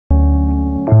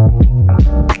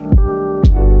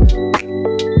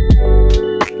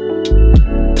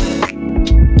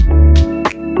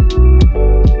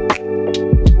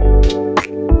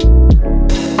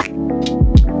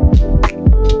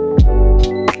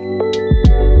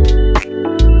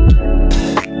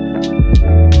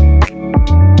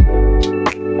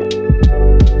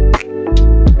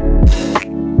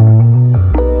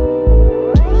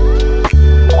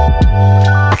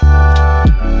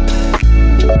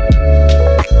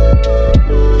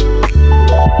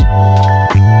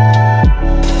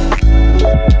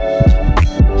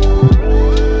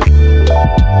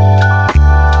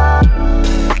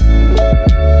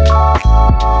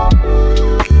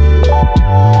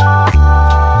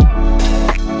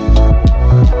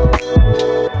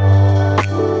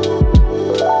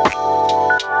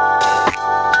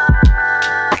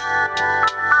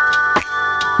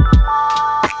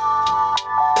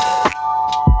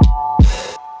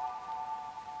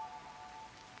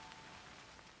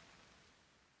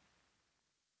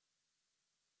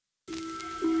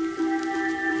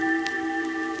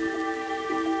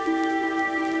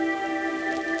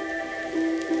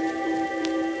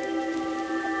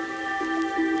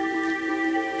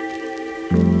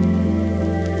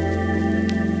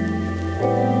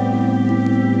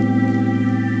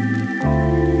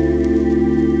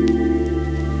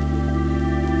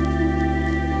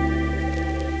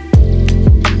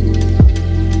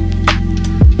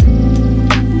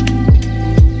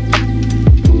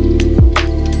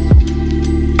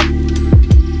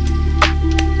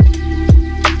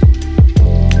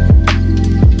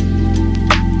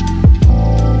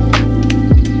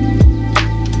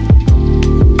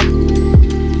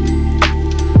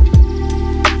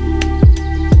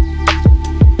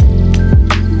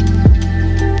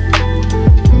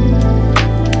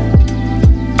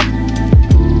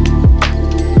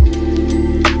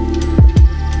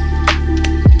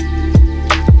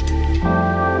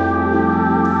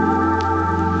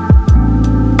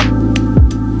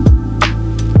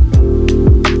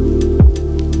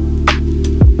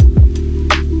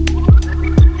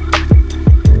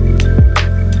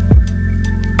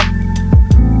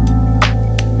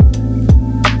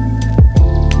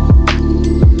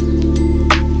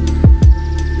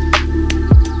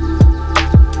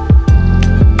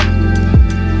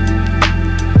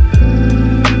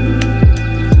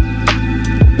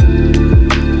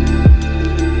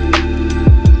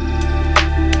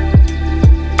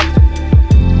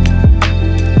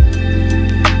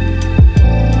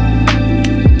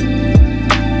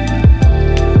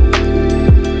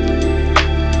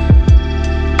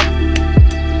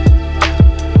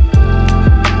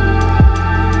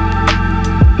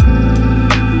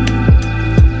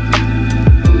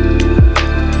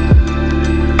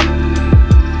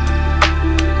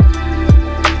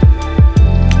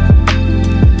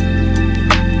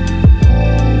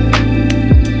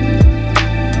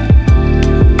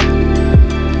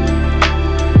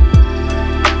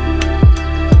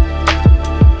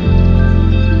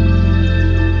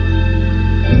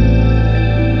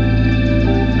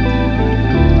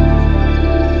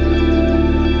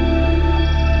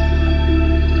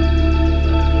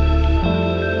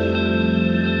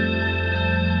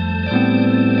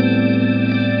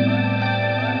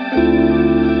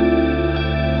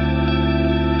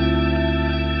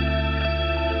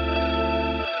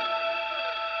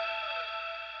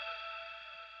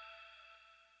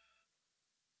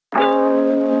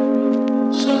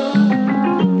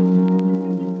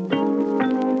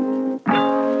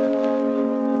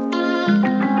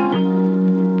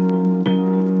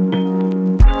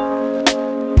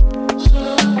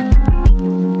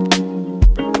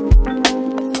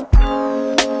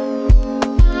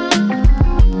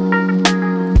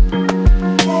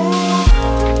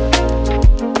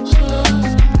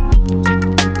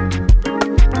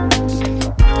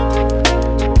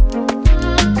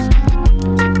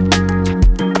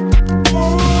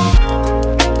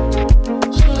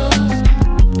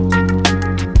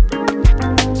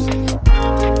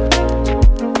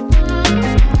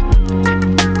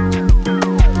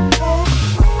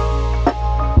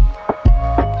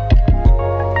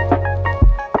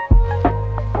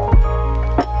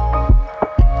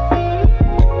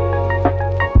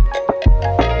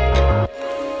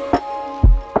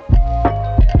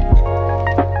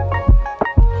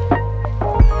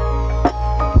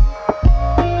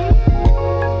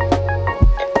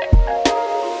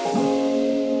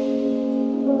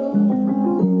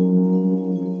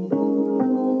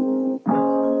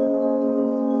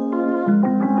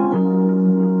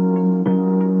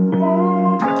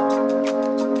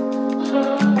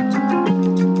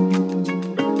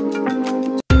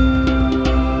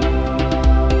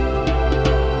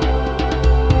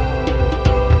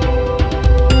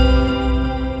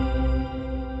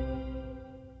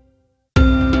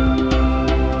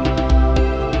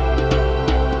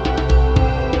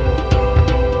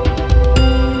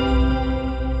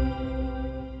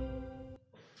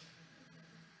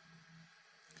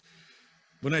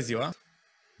Bună ziua!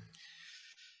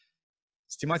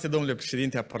 Stimate domnule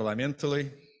președinte a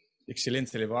Parlamentului,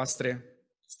 excelențele voastre,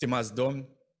 stimați domni,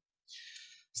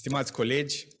 stimați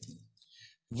colegi,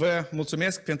 vă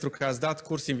mulțumesc pentru că ați dat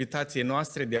curs invitației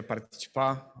noastre de a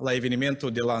participa la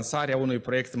evenimentul de lansare a unui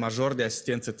proiect major de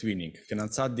asistență twinning,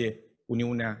 finanțat de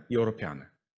Uniunea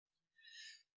Europeană.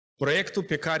 Proiectul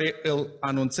pe care îl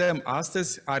anunțăm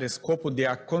astăzi are scopul de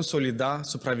a consolida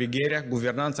supravegherea,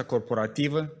 guvernanța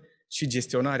corporativă și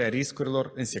gestionarea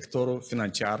riscurilor în sectorul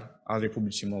financiar al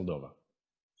Republicii Moldova.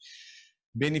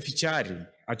 Beneficiarii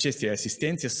acestei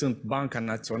asistențe sunt Banca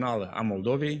Națională a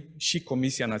Moldovei și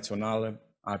Comisia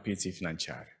Națională a Pieței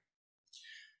Financiare.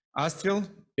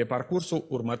 Astfel, pe parcursul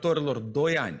următorilor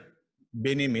 2 ani,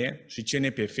 BNM și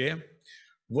CNPF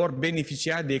vor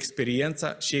beneficia de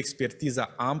experiența și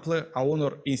expertiza amplă a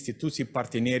unor instituții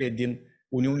partenere din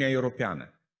Uniunea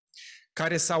Europeană,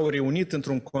 care s-au reunit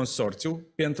într-un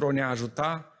consorțiu pentru a ne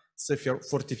ajuta să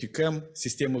fortificăm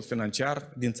sistemul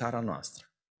financiar din țara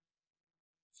noastră.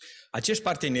 Acești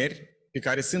parteneri, pe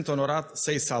care sunt onorat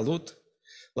să-i salut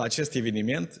la acest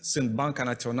eveniment, sunt Banca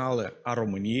Națională a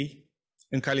României,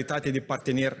 în calitate de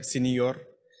partener senior,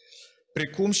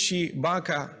 precum și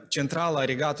Banca Centrală a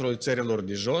Regatului Țărilor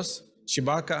de Jos și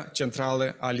Banca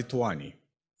Centrală a Lituaniei.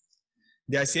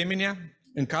 De asemenea,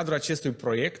 în cadrul acestui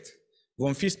proiect,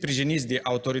 vom fi sprijiniți de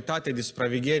Autoritatea de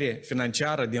Supraveghere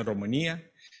Financiară din România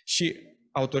și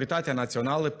Autoritatea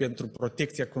Națională pentru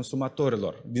Protecția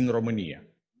Consumatorilor din România.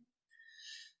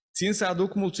 Țin să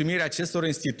aduc mulțumirea acestor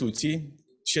instituții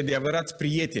și adevărați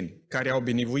prieteni care au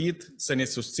binevoit să ne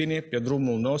susține pe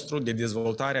drumul nostru de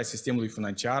dezvoltare a sistemului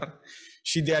financiar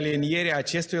și de alinierea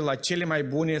acestuia la cele mai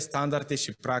bune standarde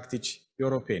și practici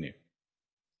europene.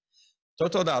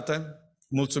 Totodată,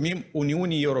 mulțumim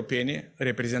Uniunii Europene,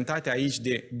 reprezentate aici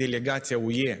de delegația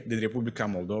UE din Republica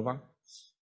Moldova,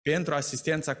 pentru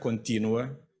asistența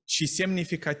continuă și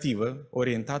semnificativă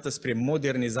orientată spre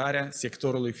modernizarea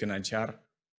sectorului financiar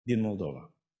din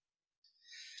Moldova.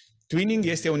 Twinning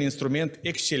este un instrument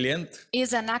excelent.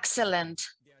 Is an excellent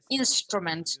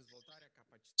instrument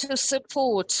to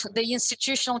support the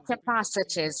institutional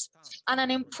capacities and an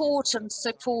important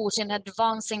support in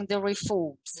advancing the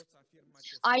reforms.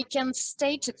 I can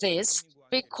state this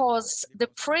because the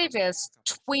previous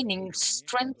twinning,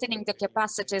 strengthening the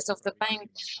capacities of the bank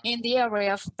in the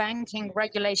area of banking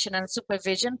regulation and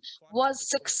supervision, was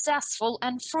successful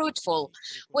and fruitful,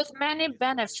 with many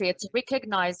benefits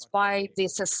recognized by the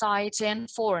society and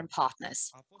foreign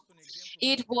partners.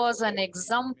 It was an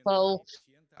example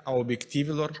of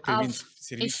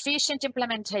efficient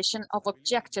implementation of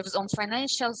objectives on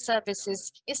financial services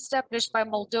established by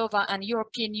Moldova and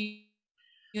European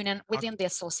Union within the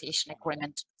association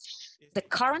agreement. The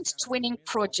current twinning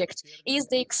project is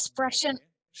the expression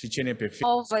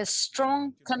of a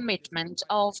strong commitment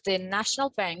of the National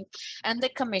Bank and the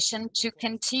Commission to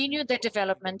continue the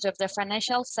development of the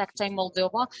financial sector in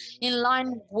Moldova in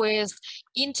line with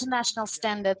international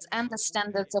standards and the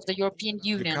standards of the European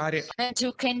Union, and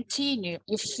to continue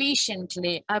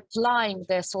efficiently applying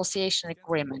the association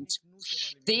agreement.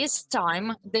 This time,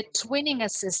 the twinning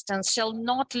assistance shall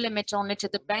not limit only to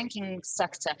the banking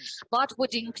sector, but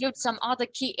would include some other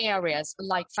key areas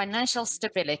like financial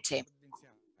stability,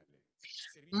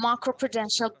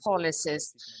 macroprudential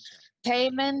policies,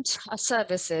 payment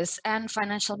services, and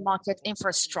financial market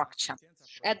infrastructure.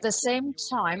 At the same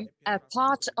time, a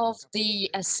part of the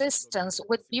assistance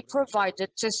would be provided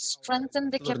to strengthen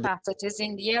the capacities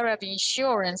in the area of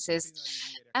insurances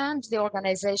and the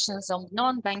organizations of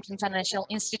non-banking financial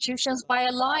institutions by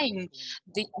aligning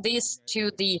this to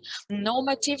the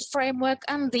normative framework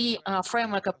and the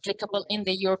framework applicable in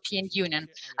the European Union.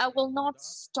 I will not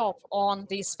stop on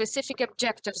the specific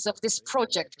objectives of this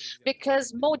project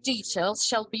because more details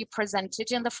shall be presented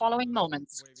in the following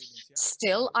moments.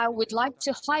 Still, I would like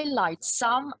to highlight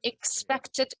some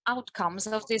expected outcomes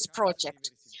of this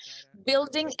project.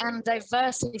 Building and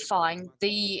diversifying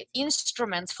the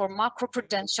instruments for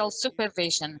macroprudential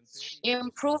supervision,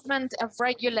 improvement of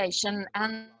regulation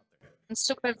and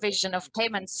supervision of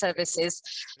payment services,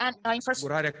 and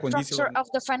infrastructure of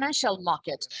the financial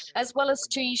market, as well as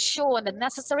to ensure the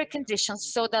necessary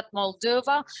conditions so that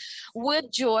Moldova would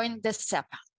join the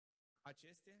SEPA.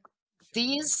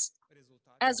 These,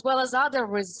 as well as other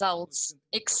results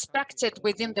expected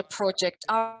within the project,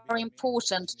 are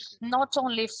important not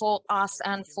only for us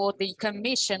and for the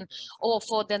Commission or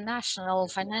for the national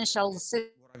financial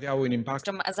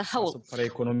system as a whole.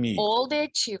 All the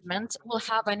achievements will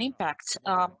have an impact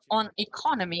on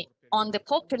economy on the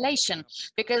population,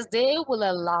 because they will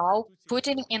allow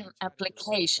putting in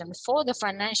application for the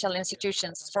financial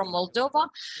institutions from Moldova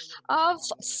of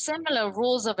similar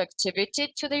rules of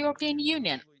activity to the European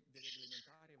Union.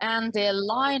 And the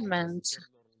alignment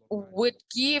would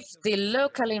give the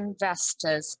local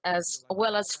investors as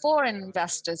well as foreign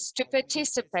investors to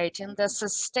participate in the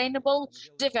sustainable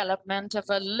development of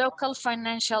a local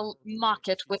financial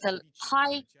market with a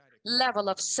high level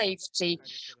of safety,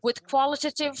 with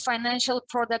qualitative financial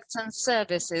products and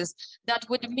services that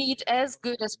would meet as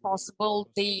good as possible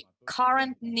the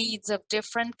current needs of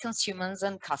different consumers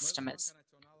and customers.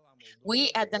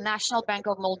 We at the National Bank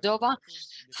of Moldova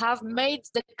have made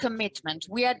the commitment.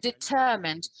 We are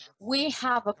determined. We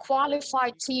have a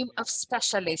qualified team of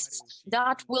specialists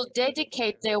that will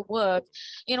dedicate their work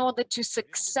in order to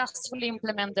successfully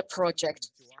implement the project.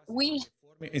 We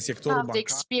have the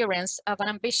experience of an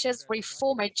ambitious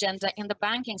reform agenda in the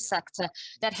banking sector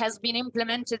that has been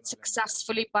implemented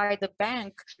successfully by the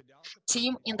bank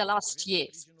team in the last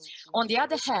years. On the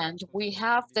other hand, we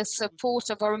have the support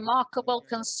of a remarkable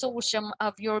consortium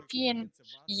of European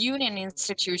Union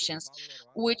institutions,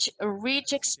 which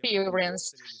rich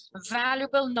experience,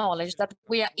 valuable knowledge that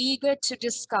we are eager to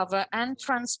discover and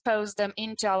transpose them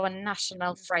into our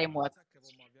national framework.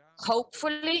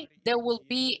 Hopefully, there will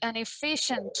be an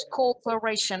efficient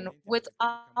cooperation with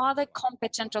other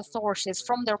competent authorities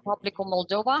from the Republic of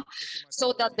Moldova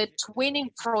so that the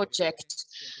twinning project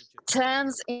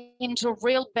turns into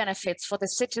real benefits for the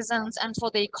citizens and for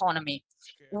the economy.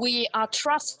 We are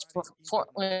trustful for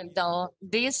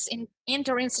this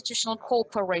interinstitutional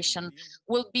cooperation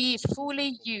will be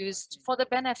fully used for the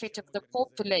benefit of the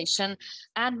population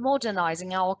and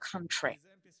modernizing our country.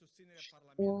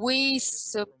 We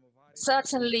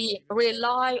certainly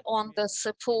rely on the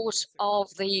support of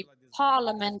the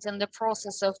Parliament in the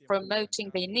process of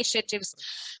promoting the initiatives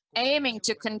aiming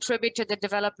to contribute to the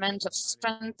development of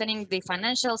strengthening the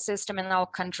financial system in our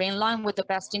country in line with the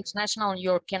best international and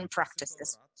European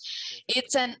practices.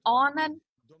 It's an honor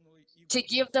to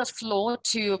give the floor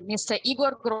to Mr.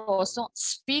 Igor Grosu,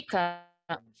 Speaker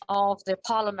of the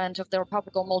Parliament of the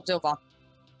Republic of Moldova.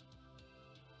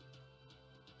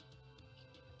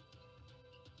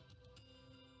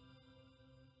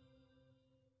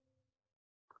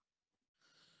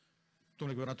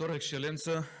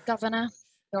 Governor,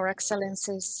 Your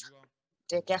Excellencies,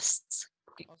 dear guests,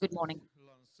 good morning.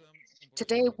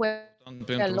 Today we're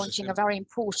launching a very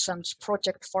important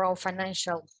project for our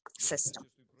financial system.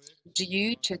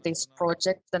 Due to this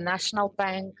project, the National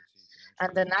Bank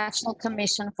and the National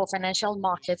Commission for Financial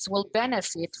Markets will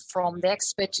benefit from the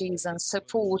expertise and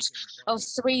support of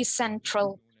three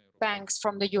central banks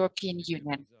from the European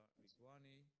Union.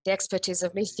 The expertise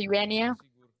of Lithuania,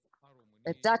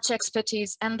 the Dutch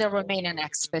expertise and the Romanian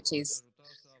expertise.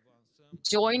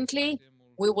 Jointly,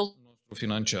 we will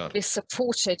be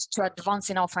supported to advance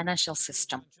in our financial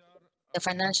system. The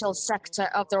financial sector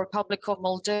of the Republic of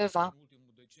Moldova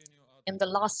in the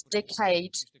last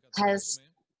decade has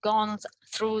gone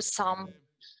through some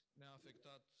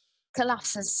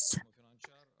collapses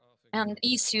and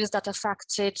issues that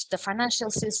affected the financial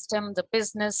system, the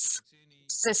business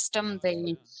system,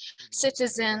 the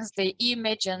citizens, the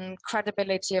image and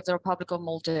credibility of the Republic of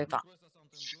Moldova.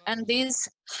 And this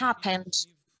happened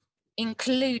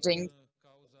including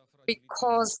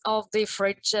because of the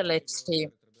fragility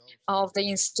of the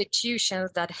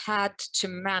institutions that had to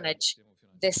manage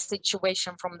this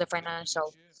situation from the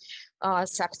financial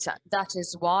sector. That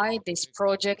is why this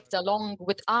project, along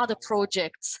with other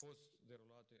projects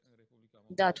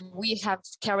that we have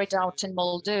carried out in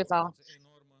Moldova,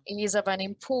 is of an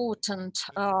important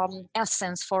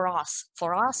essence for us.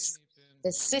 For us,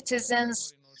 the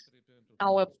citizens,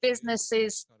 our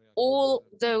businesses, all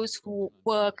those who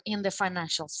work in the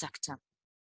financial sector.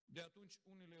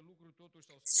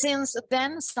 Since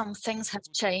then, some things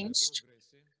have changed.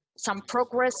 Some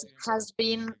progress has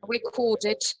been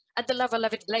recorded at the level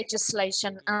of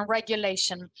legislation and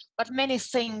regulation, but many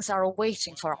things are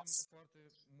awaiting for us.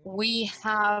 We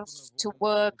have to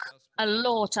work a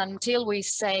lot until we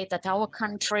say that our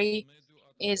country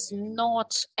is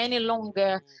not any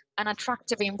longer an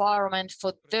attractive environment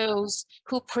for those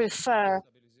who prefer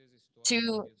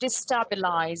to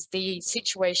destabilize the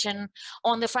situation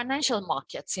on the financial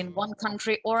markets in one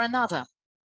country or another.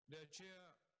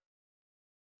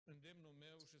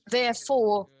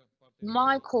 Therefore,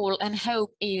 my call and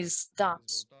hope is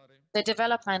that the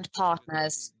development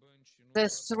partners, the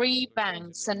three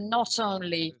banks, and not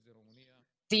only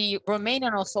the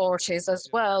Romanian authorities as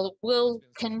well, will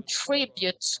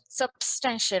contribute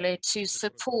substantially to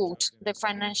support the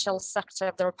financial sector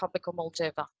of the Republic of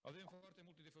Moldova.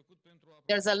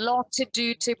 There's a lot to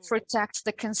do to protect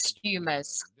the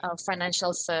consumers of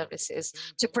financial services,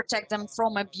 to protect them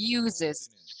from abuses,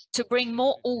 to bring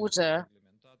more order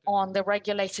on the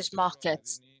regulated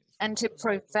markets, and to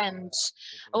prevent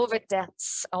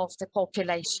over-debts of the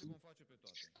population.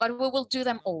 But we will do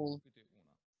them all,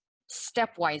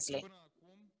 stepwisely.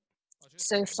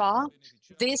 So far,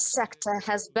 this sector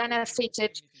has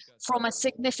benefited from a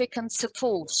significant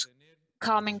support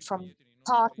coming from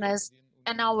partners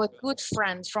and our good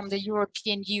friends from the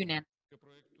European Union.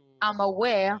 I'm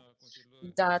aware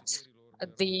that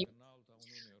the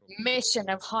mission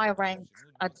of high-rank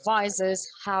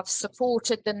advisors have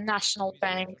supported the National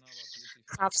Bank,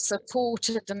 have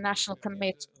supported the National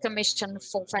Commission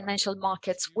for Financial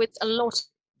Markets with a lot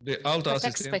of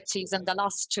expertise in the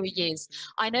last 2 years.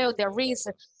 I know there is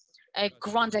a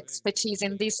grand expertise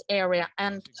in this area,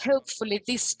 and hopefully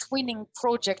this twinning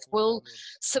project will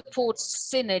support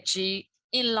synergy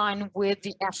in line with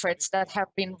the efforts that have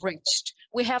been reached.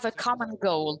 We have a common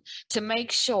goal to make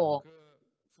sure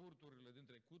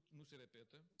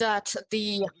that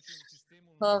the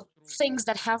things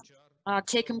that have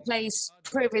taken place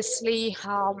previously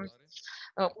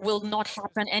will not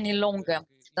happen any longer,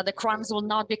 that the crimes will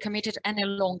not be committed any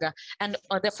longer, and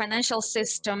the financial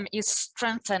system is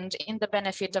strengthened in the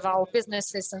benefit of our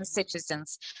businesses and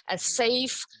citizens. A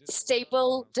safe,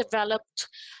 stable, developed,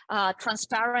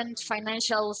 transparent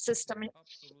financial system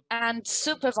and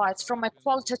supervised from a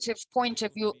qualitative point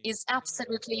of view is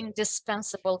absolutely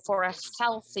indispensable for a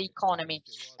healthy economy.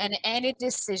 And any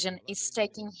decision is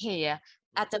taken here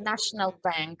at the National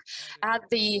Bank, at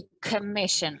the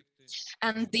Commission.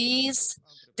 And these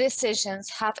decisions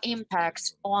have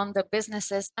impact on the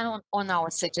businesses and on our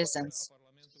citizens.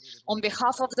 On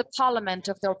behalf of the Parliament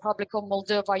of the Republic of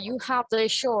Moldova, you have the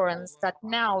assurance that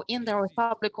now in the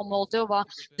Republic of Moldova,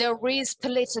 there is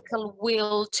political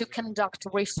will to conduct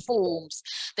reforms.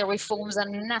 The reforms are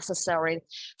necessary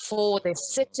for the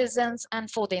citizens and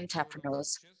for the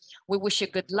entrepreneurs. We wish you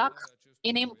good luck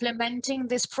in implementing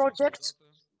this project.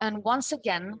 And once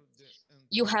again,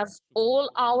 you have all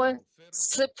our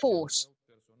support,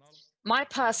 my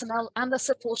personal and the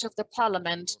support of the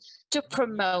Parliament, to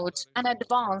promote and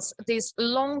advance these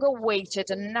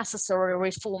long-awaited and necessary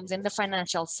reforms in the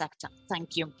financial sector.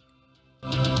 Thank you.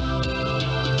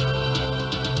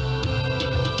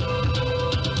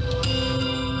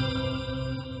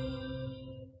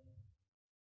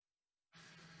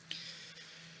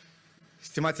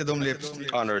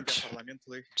 Honored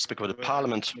Speaker of the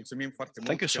Parliament,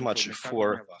 thank you so much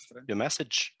for your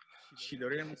message,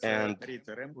 and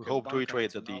we hope to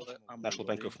reiterate that the National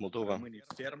Bank of Moldova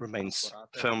remains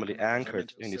firmly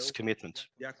anchored in its commitment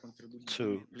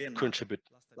to contribute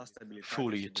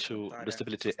fully to the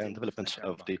stability and development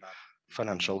of the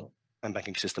financial and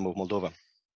banking system of Moldova.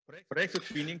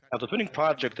 Now, the twinning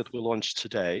project that we launched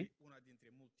today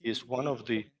is one of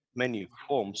the many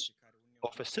forms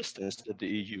of assistance that the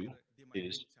EU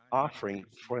is offering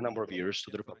for a number of years to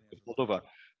the Republic of Moldova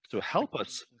to help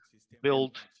us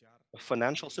build a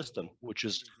financial system which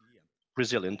is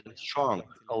resilient and strong,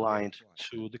 aligned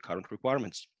to the current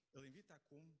requirements.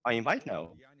 I invite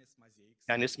now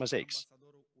Yanis Mazeiks,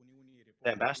 the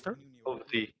ambassador of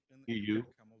the EU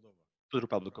to the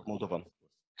Republic of Moldova,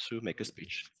 to make a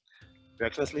speech. Your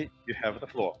Excellency, you have the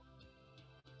floor.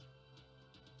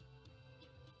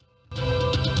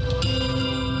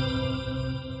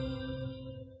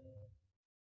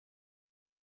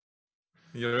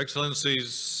 Your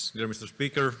Excellencies, dear Mr.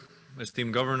 Speaker,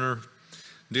 esteemed Governor,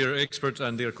 dear experts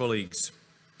and dear colleagues.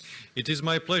 It is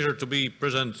my pleasure to be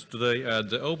present today at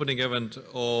the opening event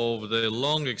of the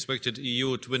long-expected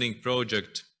EU twinning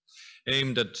project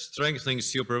aimed at strengthening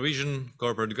supervision,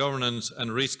 corporate governance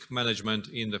and risk management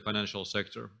in the financial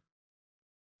sector.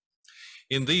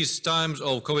 In these times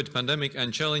of COVID pandemic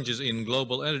and challenges in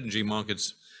global energy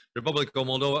markets, the Republic of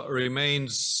Moldova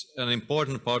remains an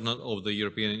important partner of the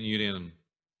European Union.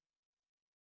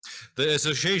 The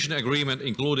association agreement,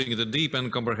 including the deep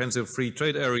and comprehensive free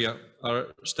trade area, are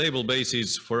stable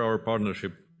bases for our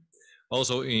partnership,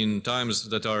 also in times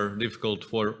that are difficult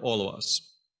for all of us.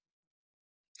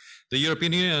 The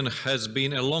European Union has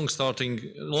been a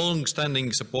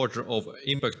long-standing supporter of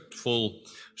impactful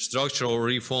structural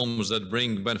reforms that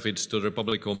bring benefits to the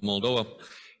Republic of Moldova,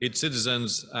 its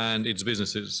citizens and its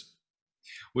businesses.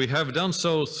 We have done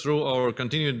so through our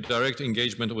continued direct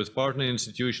engagement with partner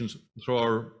institutions, through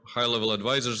our high-level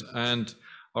advisors and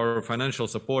our financial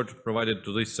support provided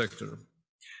to this sector,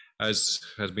 as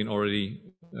has been already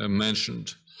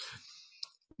mentioned.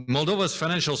 Moldova's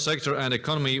financial sector and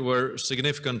economy were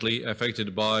significantly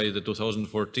affected by the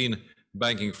 2014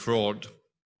 banking fraud.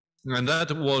 and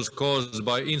that was caused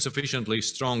by insufficiently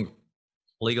strong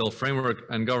legal framework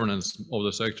and governance of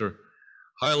the sector,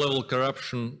 high-level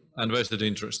corruption, and vested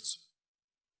interests.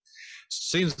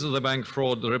 Since the bank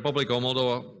fraud, the Republic of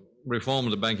Moldova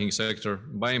reformed the banking sector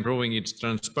by improving its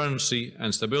transparency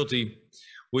and stability,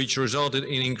 which resulted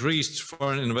in increased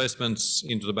foreign investments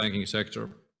into the banking sector.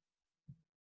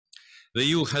 The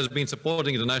EU has been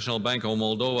supporting the National Bank of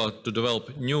Moldova to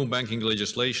develop new banking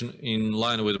legislation in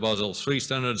line with Basel III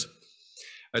standards,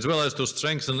 as well as to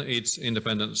strengthen its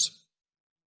independence.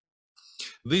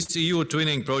 This EU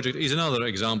twinning project is another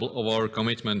example of our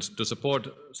commitment to support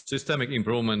systemic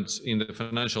improvements in the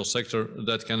financial sector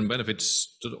that can benefit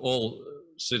to all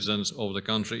citizens of the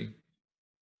country.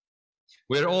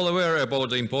 We are all aware about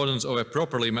the importance of a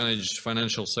properly managed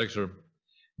financial sector,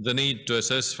 the need to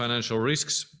assess financial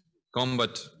risks,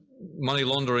 combat money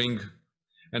laundering,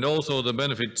 and also the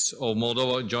benefits of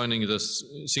Moldova joining the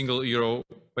single euro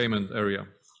payment area.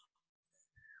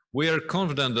 We are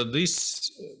confident that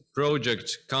this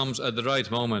project comes at the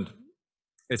right moment,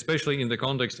 especially in the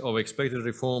context of expected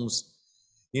reforms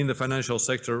in the financial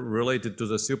sector related to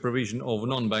the supervision of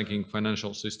non-banking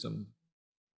financial system.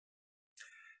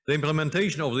 The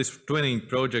implementation of this twinning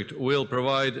project will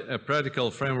provide a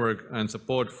practical framework and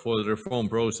support for the reform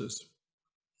process.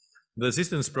 The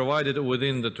assistance provided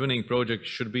within the twinning project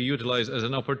should be utilized as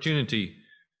an opportunity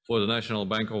for the National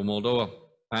Bank of Moldova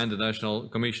and the National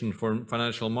Commission for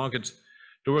Financial Markets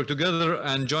to work together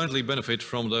and jointly benefit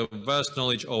from the vast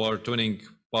knowledge of our twinning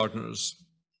partners.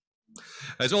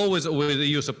 As always, with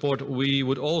EU support, we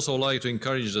would also like to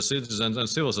encourage the citizens and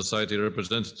civil society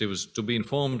representatives to be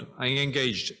informed and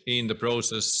engaged in the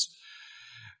process.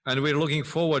 And we're looking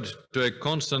forward to a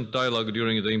constant dialogue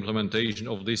during the implementation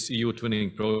of this EU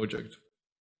twinning project.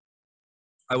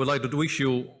 I would like to wish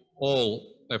you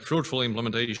all a fruitful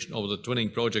implementation of the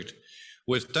twinning project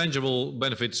with tangible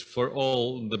benefits for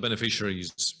all the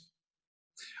beneficiaries.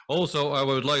 Also, I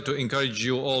would like to encourage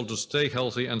you all to stay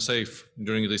healthy and safe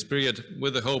during this period,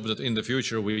 with the hope that in the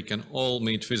future we can all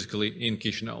meet physically in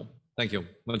Chișinău. Thank you.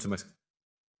 Mulțumesc.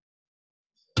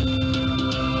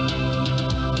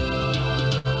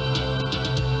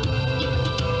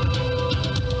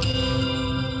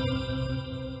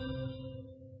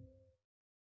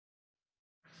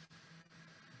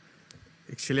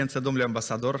 Excelență, domnule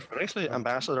ambasador. Excellency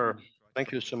Ambassador, thank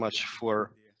you so much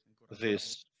for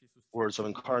these words of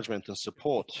encouragement and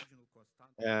support,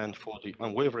 and for the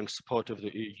unwavering support of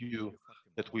the EU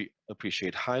that we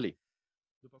appreciate highly.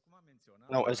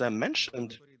 Now, as I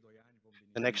mentioned,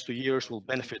 the next 2 years will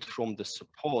benefit from the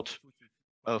support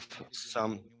of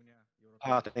some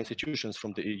partner institutions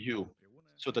from the EU,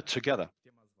 so that together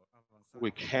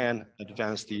we can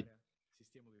advance the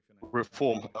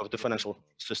reform of the financial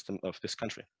system of this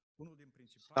country.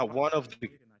 Now, one of the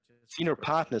senior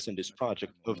partners in this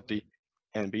project of the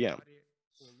NBM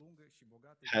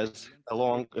has a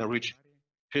long and rich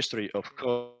history of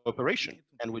cooperation,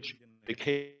 and which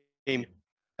became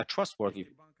a trustworthy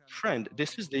friend.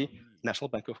 This is the National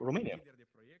Bank of Romania,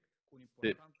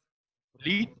 the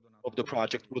lead of the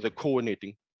project with a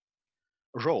coordinating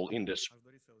role in this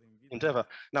endeavor.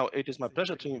 Now, it is my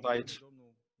pleasure to invite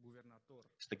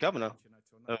the governor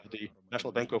of the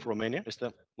National Bank of Romania,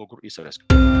 Mr. Mugur Isărescu.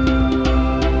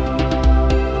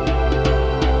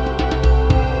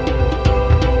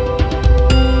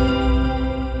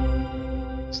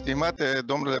 Stimate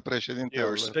domnule președinte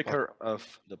Dear Speaker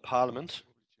of the Parliament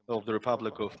of the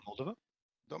Republic of Moldova,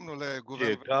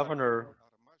 dear Governor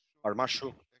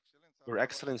Armașu, Your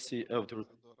Excellency of the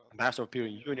Ambassador of the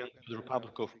European Union to the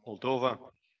Republic of Moldova,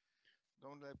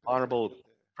 Honorable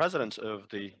President of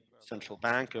the Central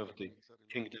Bank of the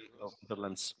Kingdom of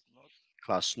Netherlands,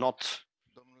 Klaas Knot,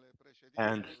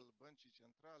 and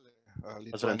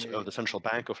President of the Central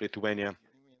Bank of Lithuania,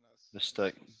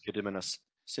 Mr. Gediminas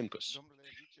Simkus,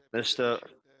 Mr.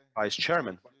 Vice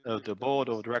Chairman of the Board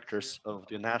of Directors of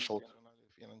the National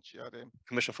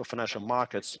Commission for Financial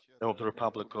Markets of the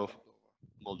Republic of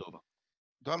Moldova.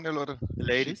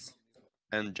 Ladies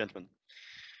and gentlemen,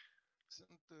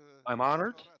 I'm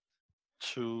honored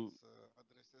to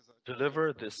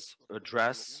deliver this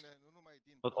address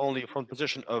not only from the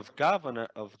position of governor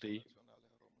of the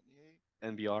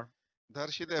NBR,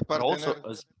 but also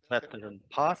as veteran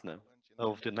partner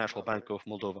of the National Bank of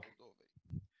Moldova.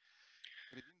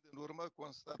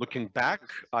 Looking back,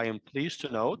 I am pleased to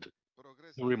note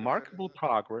the remarkable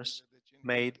progress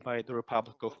made by the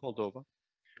Republic of Moldova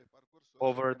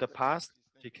over the past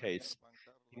decades,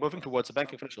 moving towards a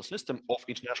banking financial system of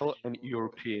international and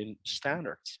European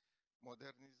standards.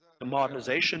 The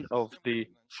modernization of the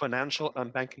financial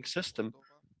and banking system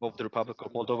of the Republic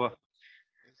of Moldova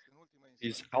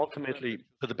is ultimately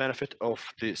to the benefit of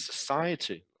the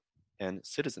society and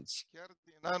citizens.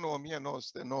 From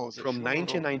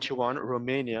 1991,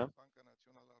 Romania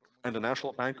and the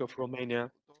National Bank of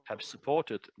Romania have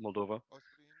supported Moldova,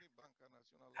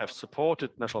 have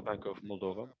supported National Bank of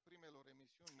Moldova.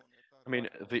 I mean,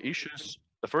 the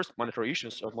first monetary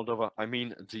issues of Moldova, I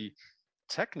mean the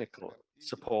technical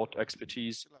support,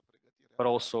 expertise, but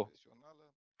also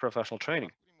professional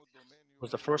training,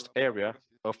 was the first area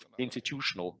of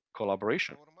institutional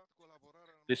collaboration.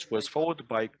 This was followed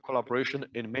by collaboration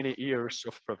in many years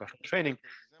of professional training.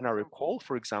 And I recall,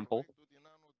 for example,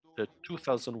 the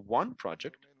 2001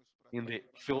 project in the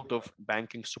field of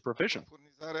banking supervision,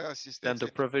 then the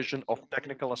provision of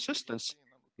technical assistance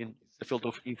in the field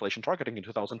of inflation targeting in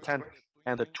 2010,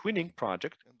 and the twinning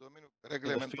project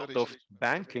in the field of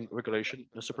banking regulation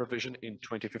and supervision in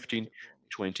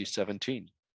 2015-2017.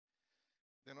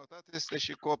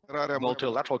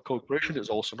 Multilateral cooperation is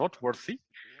also noteworthy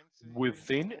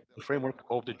within the framework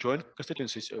of the joint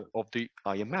constituencies of the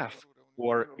IMF,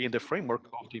 or in the framework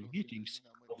of the meetings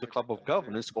of the Club of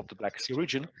Governors of the Black Sea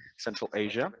region, Central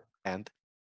Asia, and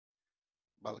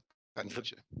the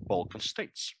Balkan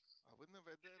states.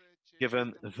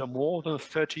 Given the more than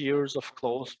 30 years of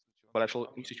close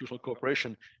bilateral institutional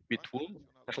cooperation between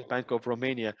National Bank of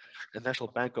Romania and National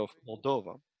Bank of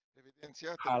Moldova,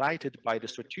 highlighted by the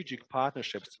strategic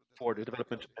partnerships for the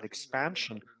development and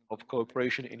expansion of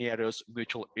cooperation in areas of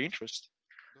mutual interest,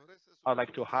 I'd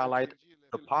like to highlight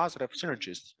the positive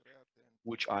synergies,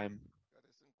 which I'm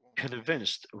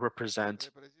convinced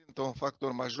represent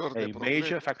a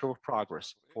major factor of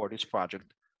progress for this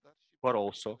project, but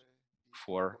also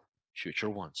for future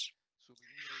ones.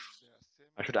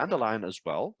 I should underline as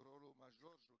well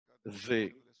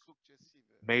the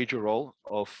major role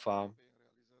of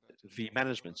the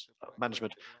management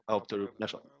of the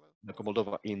National Bank of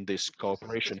Moldova in this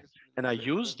cooperation. And I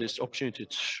use this opportunity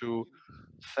to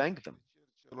thank them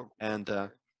and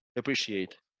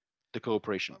appreciate the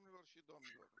cooperation.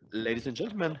 Ladies and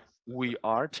gentlemen, we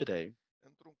are today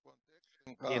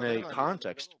in a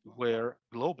context where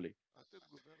globally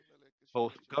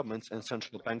both governments and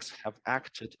central banks have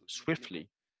acted swiftly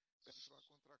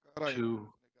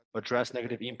to address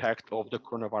negative impact of the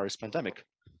coronavirus pandemic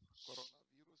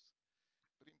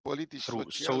through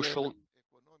social,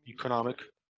 economic,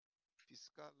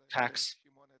 tax,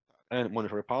 and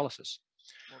monetary policies.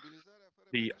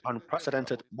 The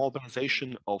unprecedented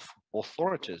mobilization of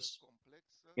authorities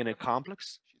in a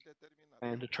complex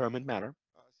and determined manner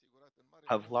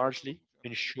have largely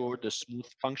ensured the smooth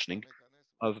functioning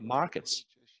of markets,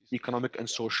 economic and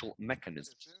social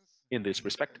mechanisms. In this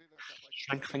respect,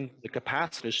 strengthening the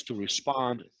capacities to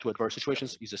respond to adverse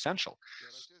situations is essential,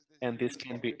 and this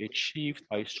can be achieved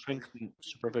by strengthening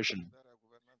supervision,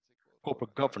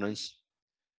 corporate governance,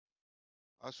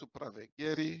 risk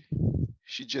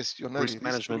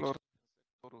management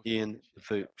in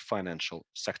the financial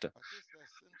sector.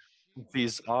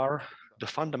 These are the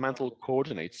fundamental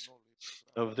coordinates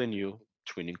of the new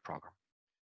twinning program.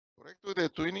 The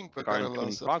current twinning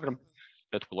program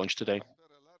that we launched today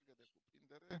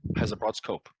has a broad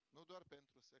scope,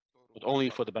 not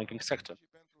only for the banking sector,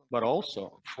 but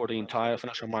also for the entire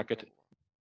financial market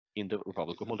in the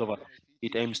Republic of Moldova.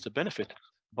 It aims to benefit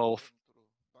both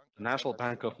the National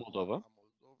Bank of Moldova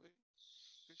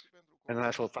and the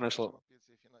National Financial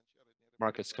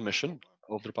Markets Commission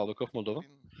of the Republic of Moldova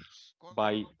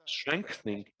by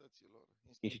strengthening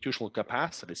institutional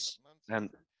capacities and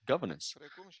governance,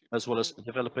 as well as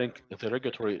developing the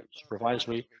regulatory,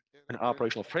 supervisory, and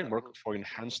operational framework for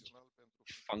enhanced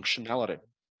functionality.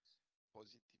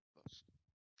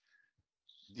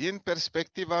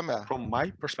 From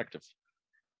my perspective,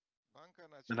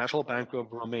 the National Bank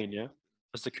of Romania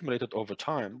has accumulated over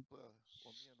time,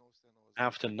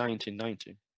 after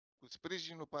 1990,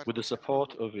 with the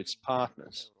support of its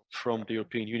partners from the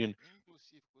European Union,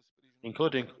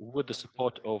 including with the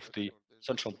support of the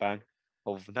Central Bank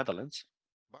of the Netherlands,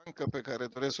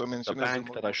 the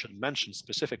bank that I should mention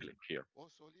specifically here.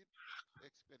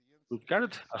 We've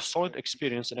gathered a solid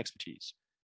experience and expertise.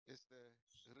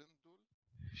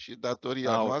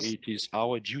 Now it is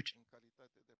our duty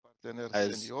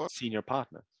as senior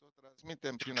partner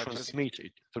to transmit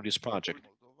it through this project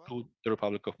to the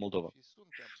Republic of Moldova.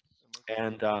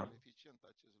 And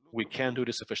we can do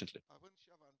this efficiently,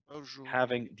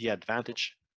 having the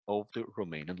advantage of the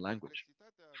Romanian language.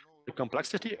 The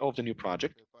complexity of the new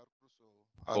project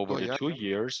over the 2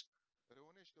 years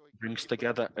brings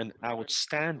together an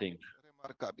outstanding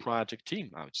project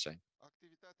team, I would say.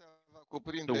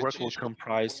 The work will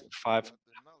comprise 5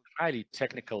 highly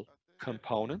technical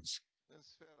components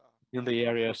in the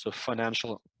areas of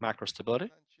financial macro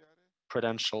stability,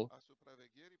 prudential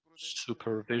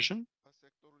supervision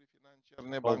of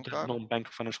the non-bank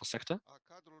financial sector,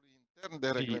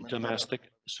 the domestic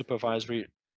supervisory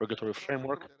regulatory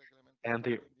framework, and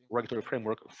the regulatory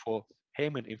framework for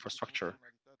payment infrastructure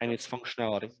and its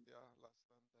functionality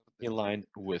in line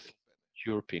with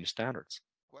European standards.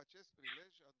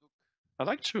 I'd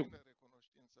like to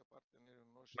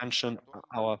mention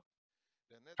our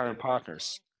current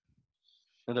partners,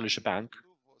 Nederlandsche Bank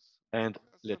and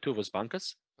Lietuvos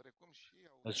bankas,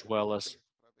 as well as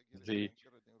the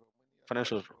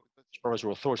financial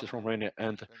supervisory authorities from Romania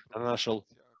and the National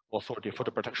Authority for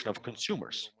the Protection of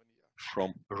Consumers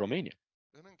from Romania.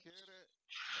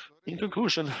 In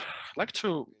conclusion, I'd like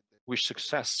to wish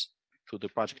success to the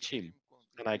project team,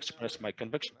 and I express my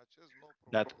conviction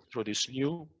that through this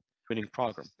new training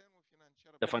program,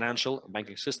 the financial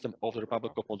banking system of the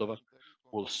Republic of Moldova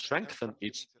will strengthen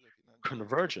its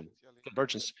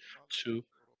convergence to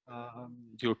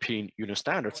European Union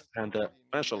standards and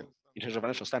international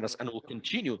financial standards, and will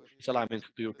continue its alignment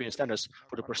to European standards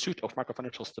for the pursuit of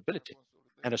macro-financial stability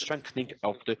and the strengthening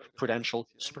of the prudential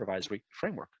supervisory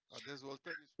framework,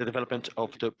 the development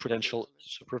of the prudential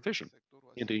supervision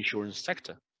in the insurance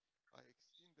sector,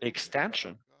 the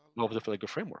extension of the legal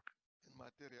framework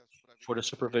for the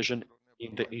supervision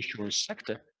in the insurance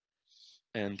sector,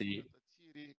 and the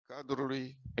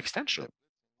extension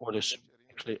or this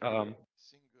actually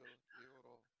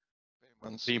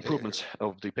the improvements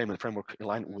of the payment framework in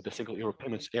line with the single euro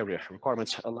payments area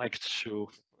requirements. I'd like to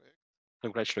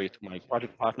congratulate my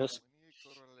project partners,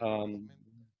 to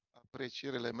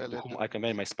whom I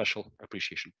convey my special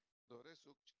appreciation.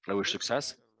 I wish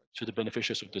success to the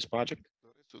beneficiaries of this project.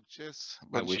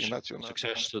 I wish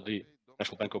success to the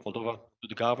National Bank of Moldova, to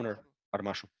the Governor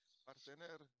Armashu,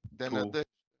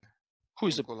 who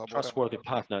is a trustworthy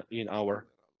partner in our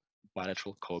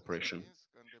bilateral cooperation.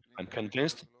 I'm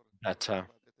convinced that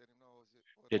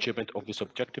the achievement of these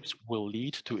objectives will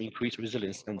lead to increased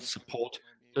resilience and support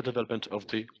the development of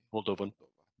the Moldovan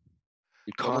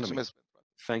economy.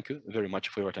 Thank you very much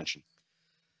for your attention.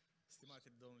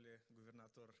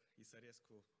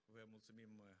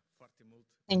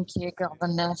 Thank you,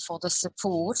 Governor, for the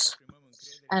support,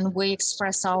 and we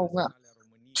express our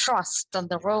trust on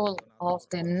the role of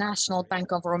the National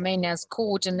Bank of Romania as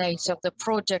coordinator of the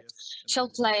project shall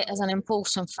play as an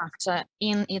important factor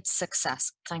in its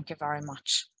success. Thank you very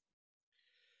much.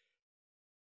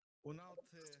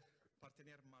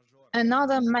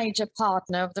 Another major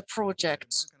partner of the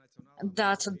project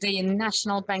that the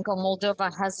National Bank of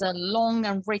Moldova has a long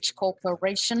and rich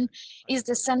cooperation is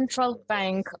the Central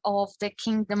Bank of the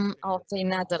Kingdom of the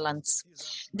Netherlands.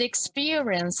 The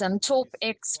experience and top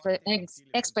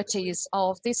expertise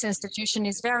of this institution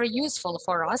is very useful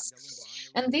for us,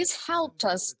 and this helped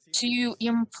us to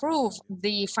improve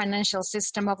the financial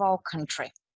system of our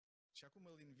country.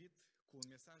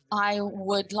 I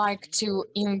would like to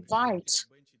invite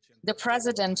the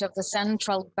President of the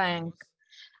Central Bank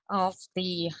of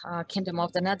the Kingdom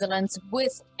of the Netherlands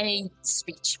with a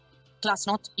speech.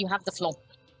 Glasnot, you have the floor.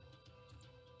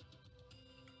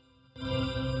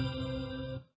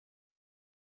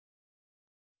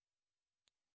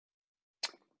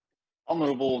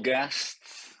 Honorable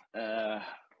guests,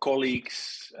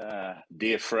 colleagues,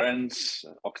 dear friends,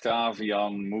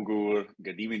 Octavian, Mugur,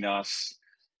 Gediminas,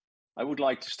 I would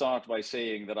like to start by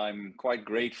saying that I'm quite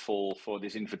grateful for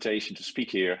this invitation to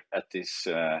speak here at this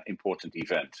important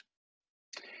event.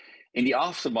 In the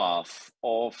aftermath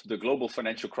of the global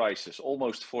financial crisis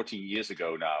almost 14 years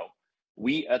ago now,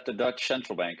 we at the Dutch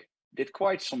Central Bank did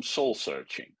quite some soul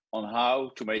searching on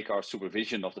how to make our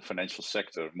supervision of the financial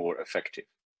sector more effective.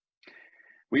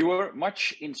 We were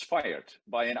much inspired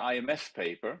by an IMF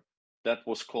paper that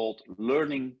was called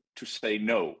Learning to Say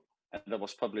No, and that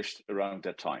was published around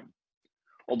that time.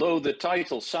 Although the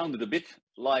title sounded a bit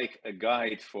like a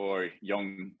guide for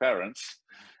young parents,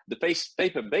 the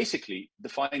paper basically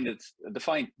defined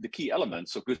the key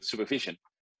elements of good supervision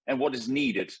and what is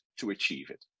needed to achieve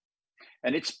it.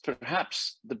 And it's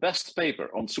perhaps the best paper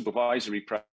on supervisory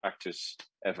practice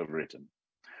ever written.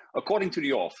 According to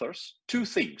the authors, two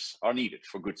things are needed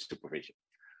for good supervision.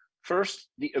 First,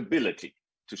 the ability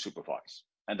to supervise,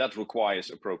 and that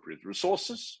requires appropriate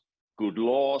resources, good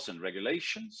laws and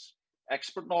regulations,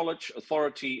 expert knowledge,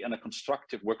 authority, and a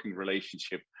constructive working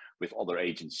relationship with other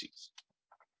agencies.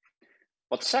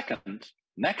 But second,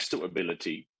 next to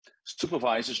ability,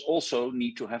 supervisors also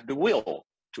need to have the will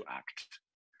to act.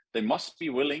 They must be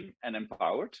willing and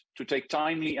empowered to take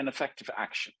timely and effective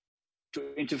action,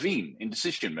 to intervene in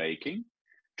decision-making,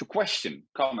 to question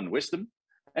common wisdom,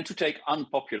 and to take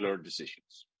unpopular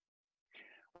decisions.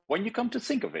 When you come to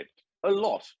think of it, a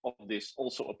lot of this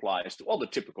also applies to other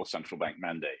typical central bank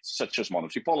mandates, such as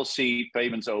monetary policy,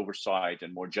 payments oversight,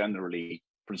 and more generally,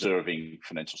 preserving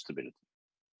financial stability.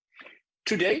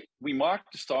 Today, we mark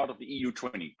the start of the EU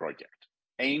Twinning project,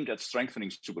 aimed at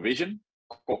strengthening supervision,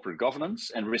 corporate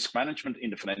governance, and risk management in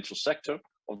the financial sector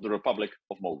of the Republic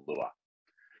of Moldova.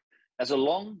 As a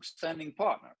long-standing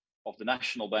partner of the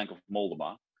National Bank of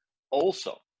Moldova,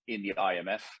 also in the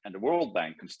IMF and the World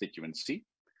Bank constituency,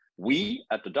 we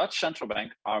at the Dutch Central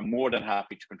Bank are more than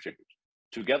happy to contribute,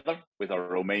 together with our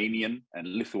Romanian and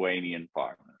Lithuanian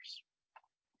partners.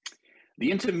 The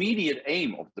intermediate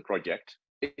aim of the project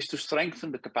is to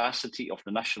strengthen the capacity of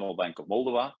the National Bank of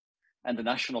Moldova and the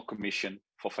National Commission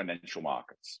for Financial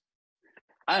Markets,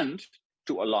 and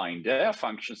to align their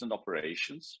functions and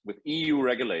operations with EU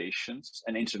regulations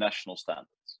and international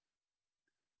standards.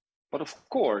 But of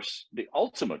course, the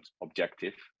ultimate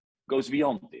objective goes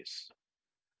beyond this.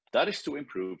 That is to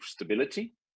improve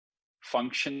stability,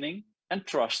 functioning, and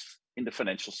trust in the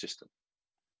financial system,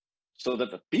 so that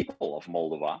the people of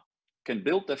Moldova can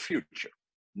build their future,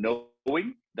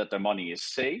 knowing that their money is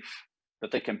safe,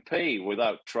 that they can pay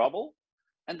without trouble,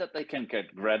 and that they can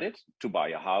get credit to buy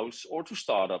a house or to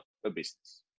start up a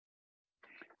business.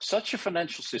 Such a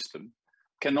financial system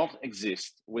cannot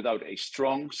exist without a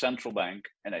strong central bank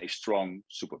and a strong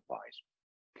supervisor.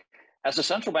 As a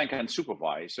central bank and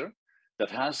supervisor that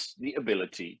has the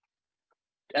ability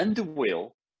and the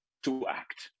will to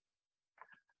act,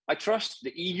 I trust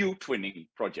the EU Twinning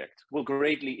project will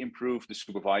greatly improve the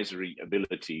supervisory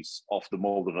abilities of the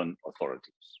Moldovan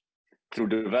authorities through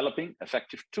developing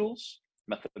effective tools,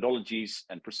 methodologies,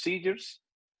 and procedures,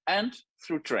 and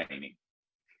through training.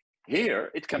 Here,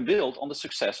 it can build on the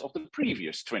success of the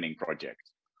previous Twinning project,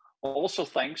 also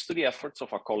thanks to the efforts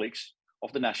of our colleagues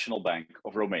of the National Bank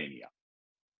of Romania.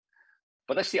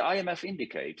 But as the IMF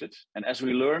indicated, and as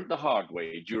we learned the hard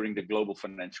way during the global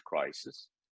financial crisis,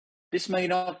 this may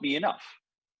not be enough.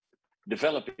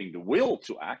 Developing the will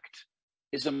to act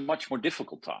is a much more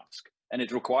difficult task, and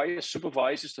it requires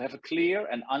supervisors to have a clear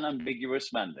and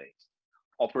unambiguous mandate,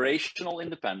 operational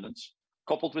independence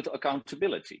coupled with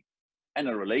accountability, and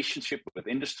a relationship with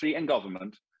industry and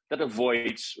government that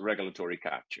avoids regulatory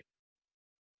capture.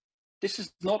 This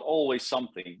is not always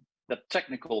something that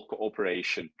technical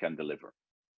cooperation can deliver.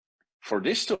 For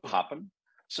this to happen,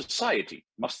 society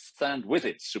must stand with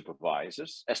its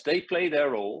supervisors as they play their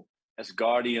role as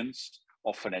guardians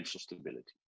of financial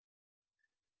stability.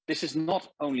 This is not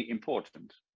only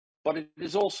important, but it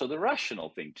is also the rational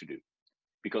thing to do,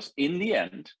 because in the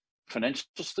end, financial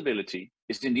stability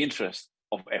is in the interest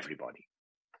of everybody.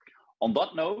 On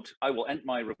that note, I will end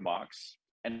my remarks,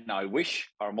 and I wish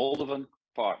our Moldovan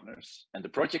partners and the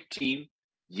project team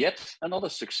yet another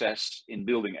success in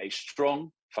building a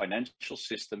strong financial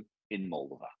system in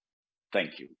Moldova.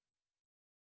 Thank you.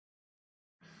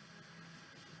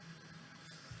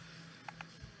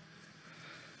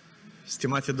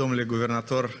 Stimate domnule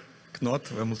guvernator Knot,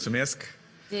 vă mulțumesc.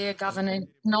 Dear Governor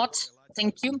Knot,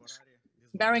 thank you.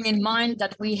 Bearing in mind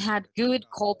that we had good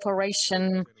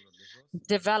cooperation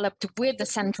developed with the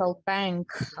Central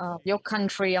Bank of your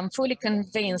country, I'm fully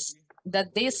convinced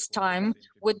that this time,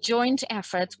 with joint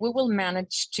efforts, we will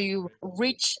manage to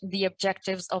reach the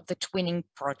objectives of the Twinning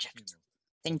project.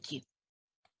 Thank you.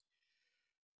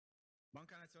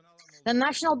 The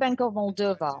National Bank of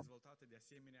Moldova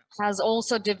has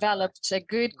also developed a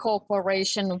good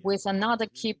cooperation with another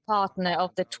key partner of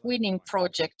the Twinning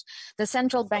project, the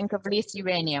Central Bank of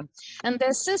Lithuania. And the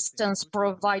assistance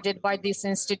provided by this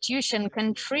institution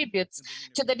contributes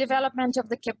to the development of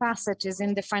the capacities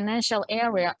in the financial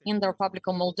area in the Republic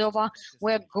of Moldova.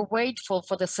 We're grateful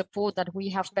for the support that we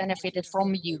have benefited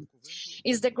from you.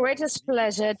 It's the greatest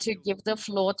pleasure to give the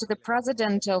floor to the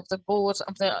President of the Board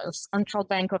of the Central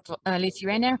Bank of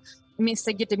Lithuania,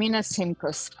 Mr. Gediminas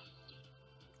Simkus.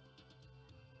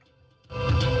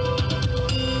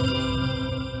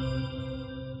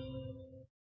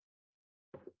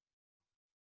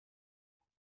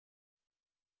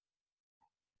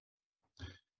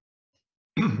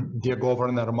 Dear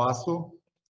Governor Masu,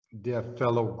 dear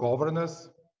fellow governors,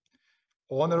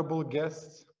 honorable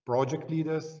guests, project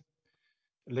leaders,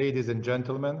 ladies and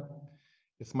gentlemen,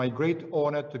 it's my great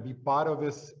honor to be part of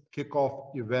this kickoff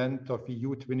event of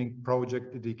EU Twinning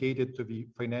project dedicated to the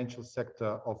financial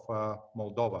sector of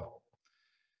Moldova.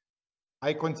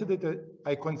 I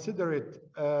consider it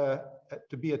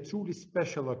to be a truly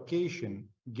special occasion,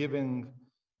 given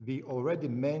the already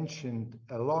mentioned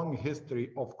a long history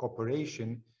of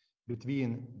cooperation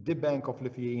between the Bank of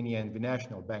Lithuania and the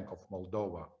National Bank of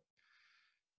Moldova.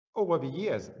 Over the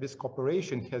years, this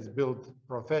cooperation has built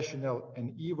professional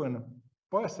and even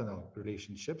personal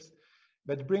relationships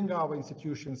that bring our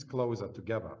institutions closer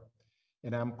together.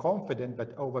 And I'm confident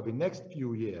that over the next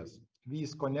few years,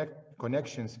 these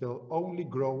connections will only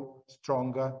grow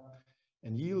stronger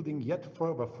and yielding yet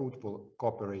further fruitful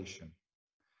cooperation.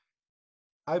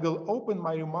 I will open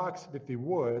my remarks with the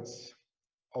words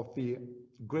of the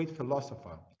great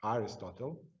philosopher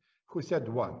Aristotle, who said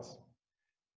once,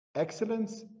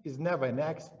 "Excellence is never an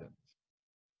accident.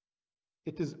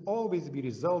 It is always the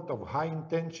result of high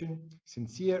intention,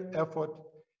 sincere effort,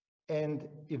 and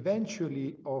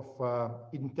eventually of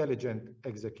intelligent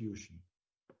execution."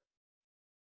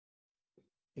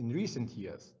 In recent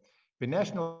years, the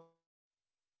National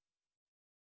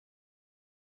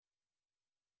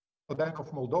Bank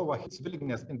of Moldova has its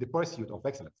willingness in the pursuit of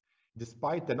excellence.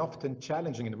 Despite an often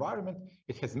challenging environment,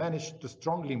 it has managed to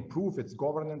strongly improve its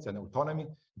governance and autonomy,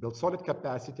 build solid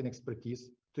capacity and expertise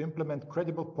to implement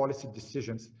credible policy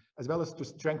decisions, as well as to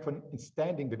strengthen its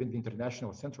standing within the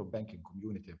international central banking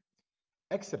community.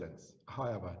 Excellence,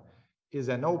 however, is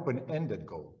an open-ended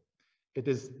goal. It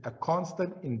is a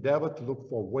constant endeavor to look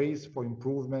for ways for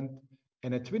improvement,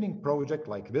 and a twinning project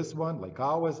like this one, like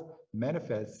ours,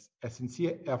 manifests a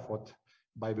sincere effort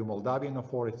by the Moldavian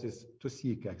authorities to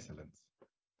seek excellence.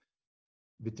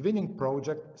 The twinning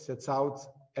project sets out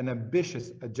an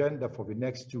ambitious agenda for the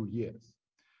next 2 years.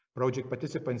 Project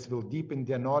participants will deepen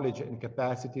their knowledge and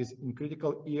capacities in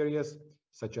critical areas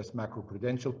such as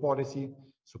macroprudential policy,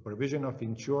 supervision of the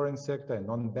insurance sector and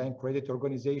non-bank credit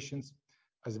organizations,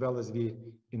 as well as the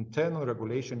internal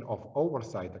regulation of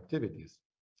oversight activities.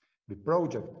 The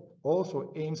project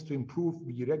also aims to improve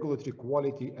the regulatory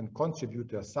quality and contribute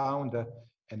to a sounder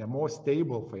and a more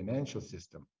stable financial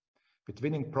system. The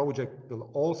twinning project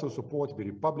will also support the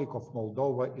Republic of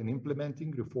Moldova in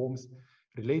implementing reforms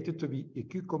related to the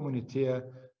acquis communautaire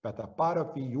that are part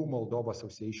of the EU-Moldova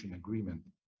Association Agreement.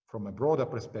 From a broader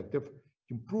perspective,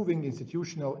 improving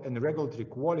institutional and regulatory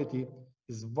quality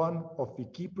is one of the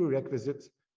key prerequisites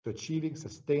to achieving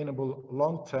sustainable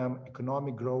long-term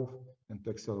economic growth and to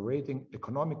accelerating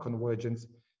economic convergence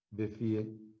with the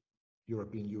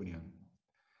European Union.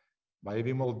 While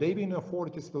the Moldavian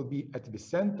authorities will be at the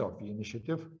center of the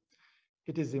initiative,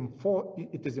 it is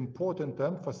important to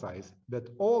emphasize that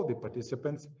all the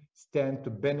participants stand to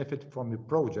benefit from the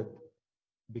project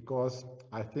because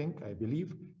I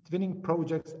believe, twinning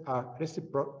projects are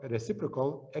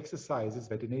reciprocal exercises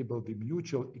that enable the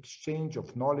mutual exchange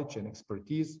of knowledge and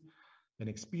expertise and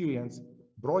experience,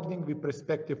 broadening the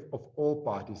perspective of all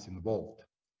parties involved.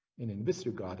 And in this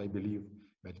regard, I believe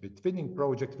that the twinning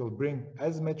project will bring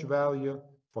as much value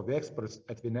for the experts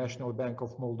at the National Bank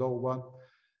of Moldova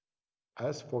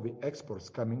as for the experts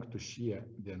coming to share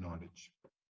their knowledge.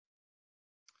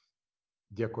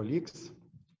 Dear colleagues,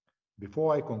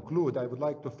 before I conclude, I would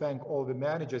like to thank all the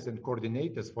managers and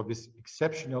coordinators for this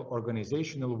exceptional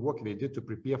organizational work they did to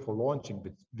prepare for launching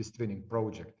this twinning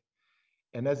project.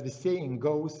 And as the saying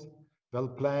goes, well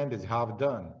planned is half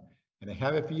done. And I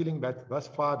have a feeling that thus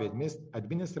far the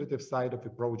administrative side of the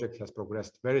project has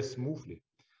progressed very smoothly.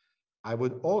 I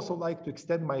would also like to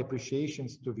extend my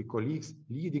appreciations to the colleagues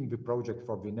leading the project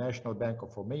from the National Bank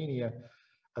of Romania,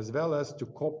 as well as to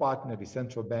co-partner the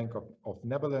Central Bank of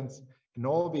Netherlands and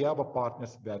all the other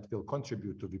partners that will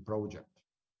contribute to the project.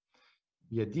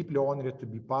 We are deeply honored to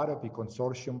be part of the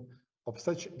consortium of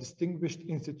such distinguished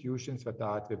institutions that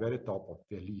are at the very top of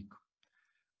their league.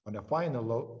 On the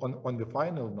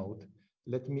final note,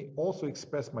 let me also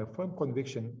express my firm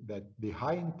conviction that the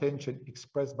high intention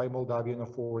expressed by Moldavian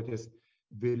authorities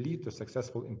will lead to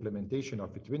successful implementation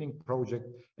of the twinning project,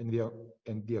 and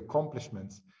the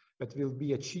accomplishments that will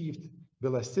be achieved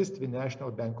will assist the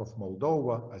National Bank of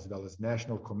Moldova as well as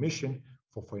National Commission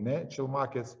for Financial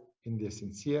Markets in their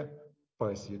sincere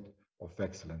pursuit of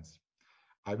excellence.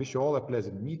 I wish you all a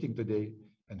pleasant meeting today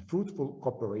and fruitful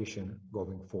cooperation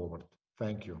going forward.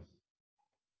 Thank you.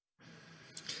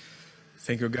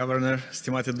 Thank you, Governor.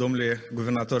 Stimate domnule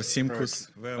guvernator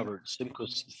Simkus. Governor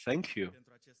Simkus, thank you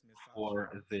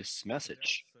for this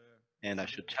message. And I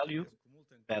should tell you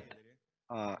that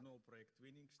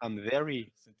I'm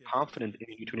very confident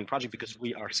in the twinning project because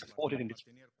we are supported in this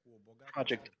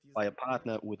project by a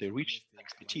partner with a rich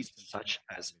expertise such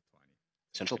as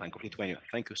Central Bank of Lithuania.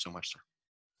 Thank you so much, sir.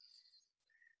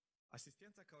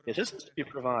 The assistance to be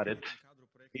provided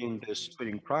in this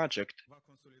twinning project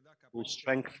will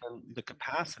strengthen the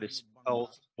capacities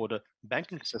both for the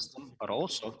banking system, but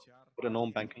also for the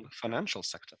non-banking financial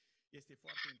sector.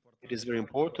 It is very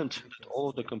important that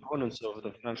all the components of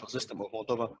the financial system of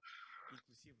Moldova,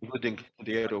 including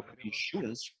the area of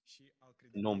insurance,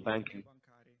 non-banking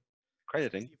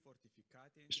crediting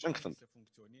is strengthened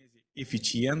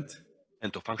eficient and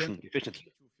to function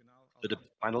efficiently to the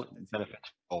final benefit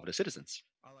of the citizens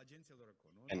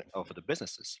and of the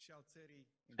businesses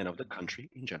and of the country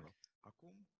in general.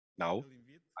 Now,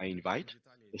 I invite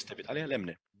Mr. Vitalie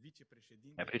Lemne,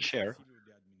 Deputy Chair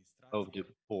of the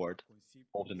Board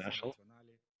of the National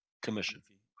Commission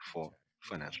for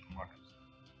Financial Markets.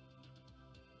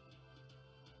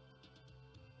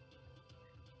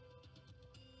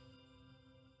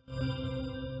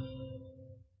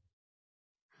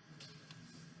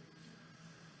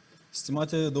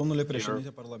 Stimate domnule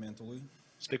președinte Parlamentului,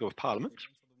 Speaker of Parliament,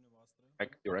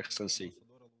 Your Excellency,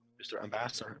 Mr.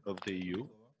 Ambassador of the EU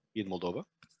in Moldova,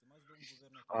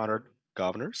 honored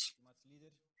governors,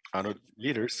 honored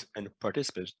leaders and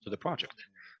participants to the project,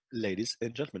 ladies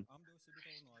and gentlemen.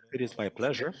 It is my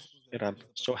pleasure and I'm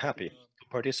so happy to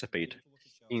participate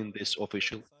in this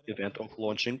official event of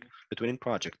launching the Twinning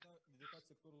Project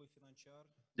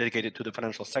dedicated to the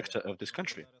financial sector of this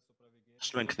country,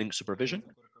 strengthening supervision,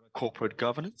 corporate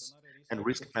governance, and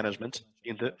risk management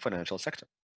in the financial sector.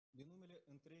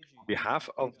 On behalf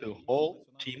of the whole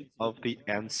team of the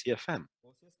NCFM,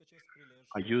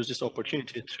 I use this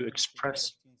opportunity to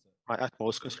express my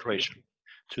utmost consideration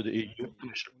to the EU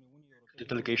Commission, the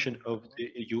delegation of the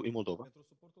EU in Moldova,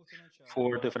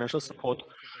 for the financial support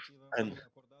and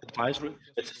advisory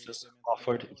assistance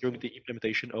offered during the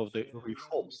implementation of the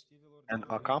reforms and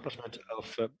accomplishment of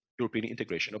European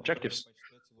integration objectives,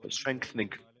 strengthening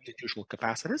institutional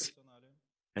capacities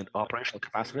and operational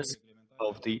capacities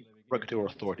of the regulatory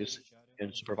authorities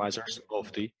and supervisors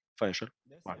of the financial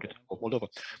market of Moldova.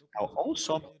 Now,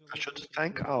 also, I should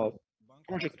thank our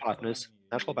project partners,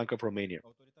 National Bank of Romania,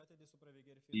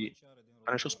 the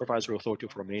Financial Supervisory Authority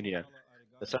of Romania,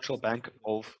 the Central Bank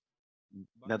of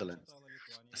Netherlands,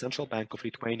 the Central Bank of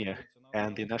Lithuania,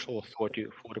 and the National Authority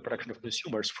for the Protection of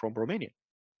Consumers from Romania,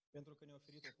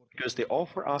 because they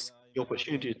offer us the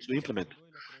opportunity to implement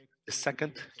the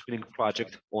second twinning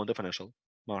project on the financial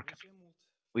market.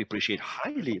 We appreciate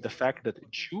highly the fact that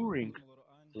during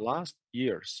the last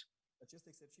years,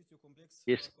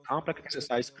 this complex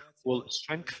exercise will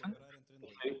strengthen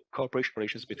the cooperation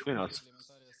relations between us,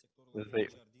 with the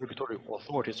regulatory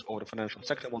authorities of the financial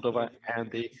sector of Moldova and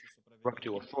the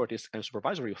regulatory authorities and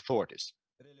supervisory authorities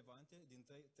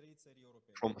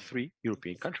from 3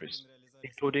 European countries,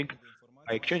 including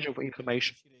by exchange of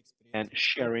information and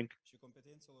sharing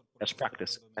best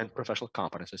practice and professional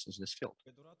competences in this field.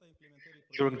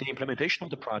 During the implementation of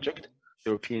the project,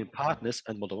 European partners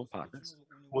and Moldovan partners,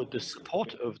 with the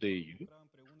support of the EU,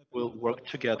 will work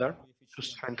together to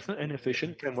strengthen an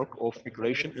efficient framework of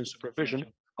regulation and supervision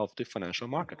of the financial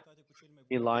market,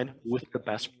 in line with the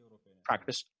best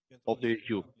practice of the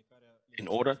EU, in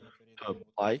order to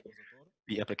apply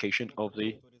the application of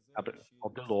the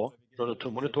law in order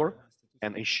to monitor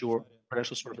and ensure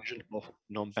financial supervision of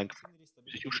non-bank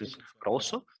institutions, but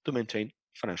also to maintain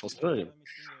financial stability.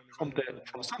 From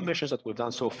some missions that we've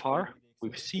done so far,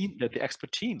 we've seen that the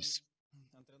expert teams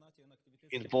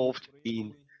involved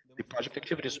in the project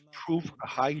activities prove a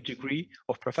high degree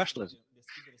of professionalism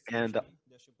and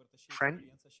frank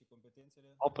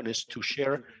openness to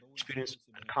share experience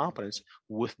and competence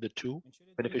with the 2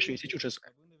 beneficiary institutions.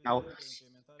 Now,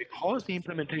 because the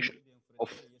implementation of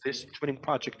this twinning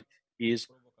project is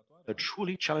a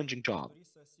truly challenging job,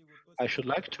 I should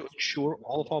like to assure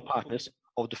all of our partners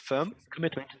of the firm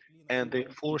commitment and the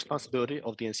full responsibility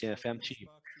of the NCFM team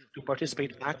to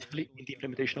participate actively in the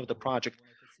implementation of the project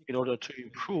in order to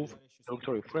improve the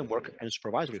regulatory framework and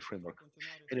supervisory framework,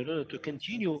 and in order to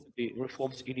continue the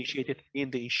reforms initiated in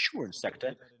the insurance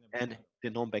sector and the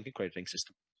non-banking crediting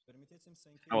system.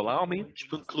 Now, allow me to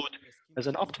conclude as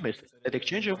an optimist that the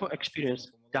exchange of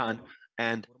experience done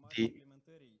and the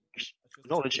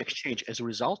knowledge exchange as a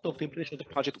result of the implementation of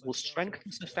the project will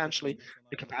strengthen substantially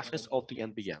the capacities of the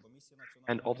NBM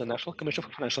and of the National Commission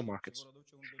for Financial Markets,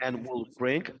 and will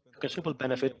bring considerable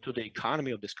benefit to the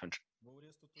economy of this country.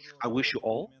 I wish you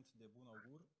all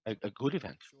a good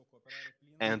event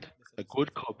and a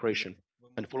good cooperation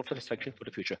and full of satisfaction for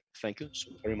the future. Thank you so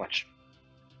very much.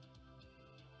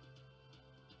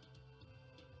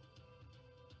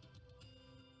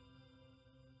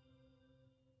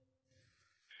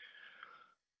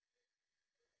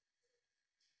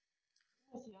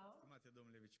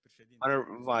 Honored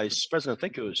Vice President,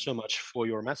 thank you so much for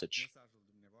your message.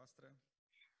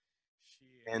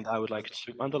 And I would like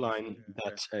to underline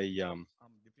that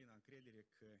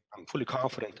I'm fully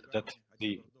confident that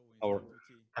our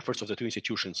efforts of the 2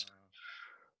 institutions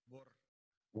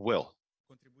will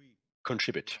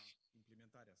contribute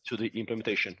to the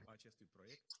implementation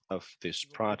of this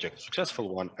project, a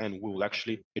successful one, and we will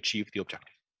actually achieve the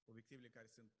objective.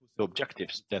 The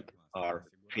objectives that are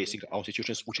facing our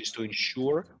institutions, which is to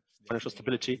ensure financial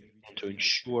stability and to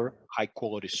ensure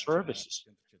high-quality services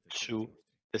to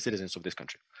the citizens of this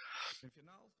country.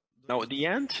 Now, at the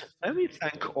end, let me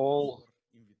thank all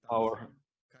our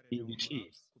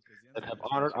invitees that have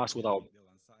honored us with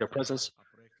their presence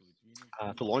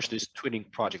to launch this twinning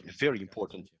project, a very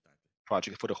important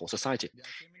project for the whole society.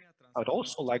 I'd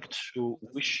also like to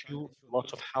wish you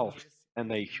lots of health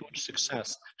and a huge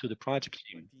success to the project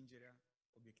team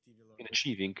in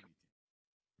achieving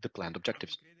the planned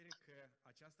objectives.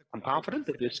 I'm confident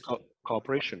that this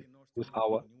cooperation with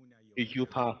our EU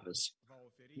partners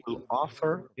will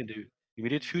offer in the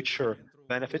immediate future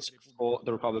benefits for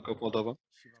the Republic of Moldova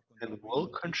and will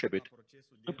contribute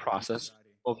to the process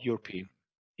of European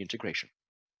integration.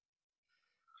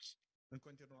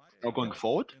 Now, going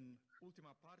forward,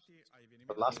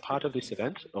 the last part of this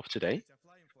event of today,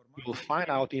 we will find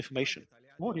out the information,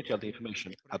 more detailed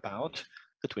information about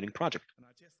the twinning project.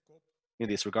 In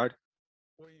this regard,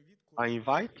 I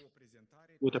invite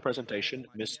with the presentation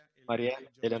Ms. Maria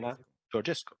Elena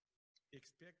Georgescu.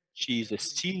 She is a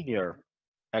senior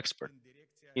expert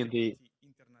in the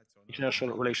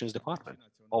International Relations Department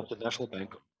of the National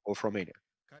Bank of Romania,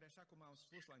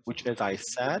 which, as I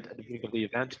said at the beginning of the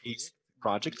event, is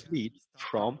project lead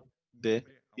from the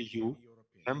EU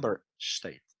member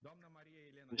state.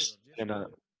 Ms. Elena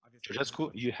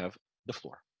Georgescu, you have the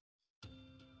floor.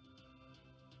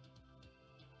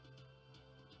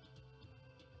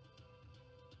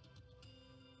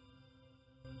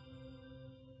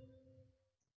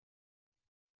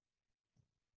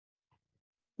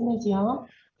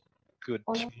 Good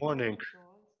morning,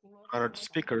 honored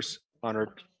speakers,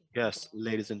 honored guests,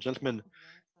 ladies and gentlemen,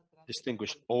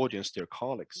 distinguished audience, dear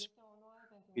colleagues.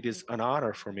 It is an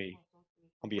honor for me,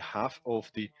 on behalf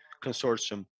of the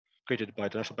consortium created by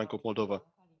the National Bank of Moldova,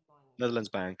 Netherlands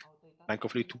Bank, Bank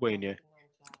of Lithuania,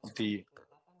 the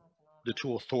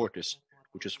two authorities,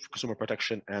 which is Consumer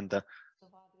Protection and the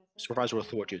Supervisory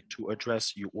Authority, to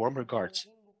address you warm regards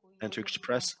and to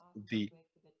express the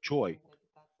joy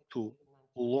to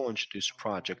launch this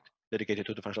project dedicated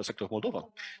to the financial sector of Moldova.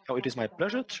 Now, it is my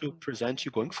pleasure to present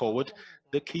you going forward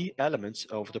the key elements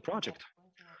of the project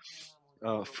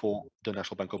for the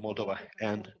National Bank of Moldova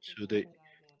and to the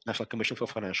National Commission for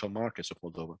Financial Markets of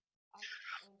Moldova.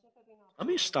 Let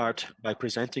me start by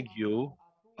presenting you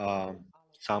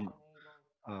some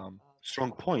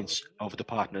strong points of the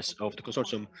partners of the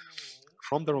consortium.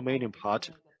 From the Romanian part,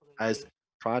 as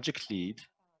project lead,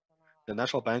 the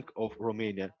National Bank of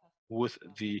Romania with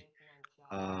the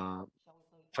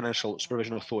Financial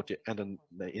Supervision Authority and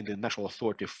in the National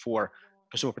Authority for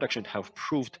Consumer Protection have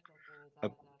proved a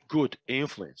good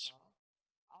influence.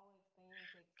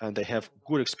 And they have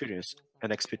good experience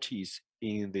and expertise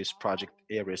in these project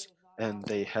areas. And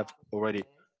they have already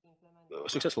a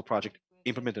successful project,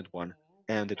 implemented one,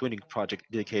 and the twinning project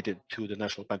dedicated to the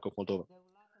National Bank of Moldova,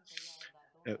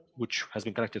 which has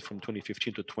been conducted from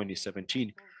 2015 to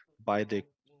 2017 by the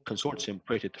consortium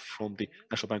created from the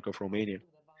National Bank of Romania,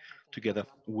 together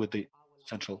with the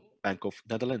Central Bank of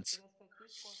Netherlands,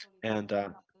 and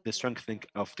the strengthening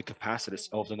of the capacities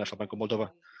of the National Bank of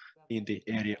Moldova in the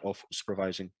area of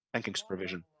supervising banking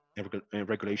supervision and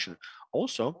regulation.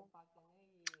 Also,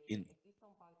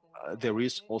 there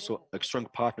is also a strong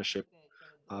partnership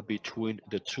between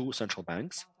the two central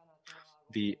banks,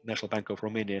 the National Bank of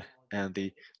Romania and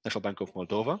the National Bank of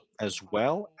Moldova, as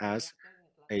well as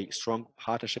a strong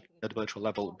partnership at bilateral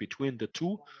level between the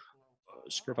two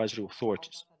supervisory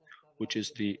authorities, which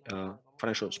is the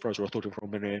Financial Supervisory Authority of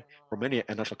Romania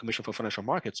and National Commission for Financial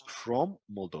Markets from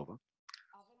Moldova.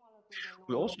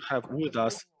 We also have with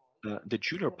us the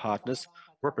junior partners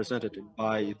represented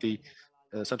by the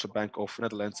Central Bank of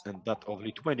Netherlands and that of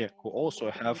Lithuania, who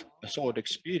also have a solid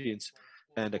experience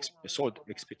and a solid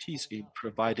expertise in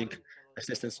providing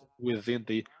assistance within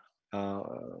the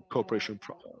cooperation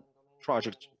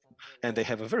project, and they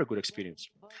have a very good experience.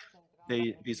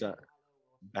 These are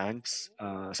banks,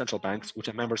 central banks, which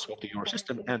are members of the Euro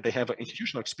system, and they have an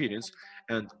institutional experience,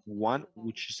 and one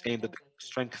which is aimed at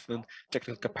strengthening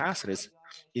technical capacities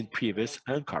in previous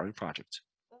and current projects.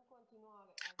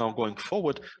 Now, going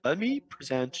forward, let me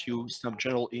present you some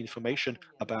general information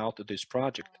about this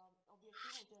project.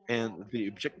 And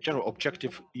the general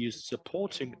objective is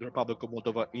supporting the Republic of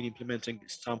Moldova in implementing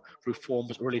some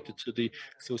reforms related to the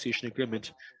association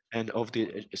agreement and of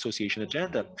the association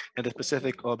agenda. And the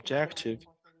specific objective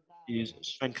is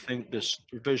strengthening the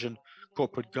supervision,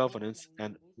 corporate governance,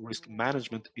 and risk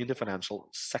management in the financial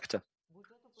sector.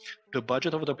 The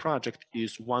budget of the project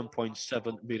is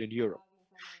 1.7 million euro,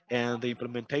 and the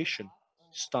implementation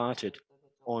started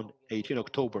on 18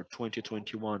 October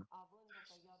 2021.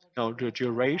 Now, the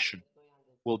duration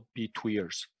will be 2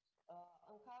 years.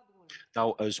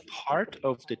 Now, as part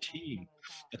of the team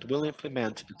that will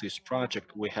implement this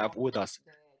project, we have with us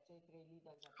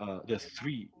the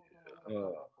 3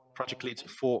 project leads,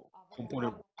 4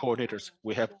 component coordinators.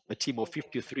 We have a team of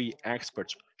 53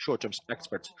 experts, short-term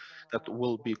experts, that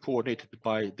will be coordinated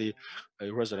by the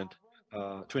resident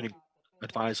training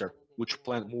advisor, which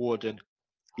plan more than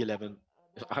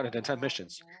 110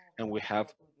 missions, and we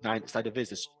have 9 study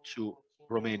visits to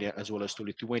Romania as well as to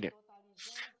Lithuania.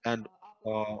 And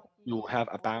we will have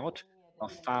about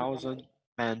 1,000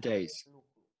 man days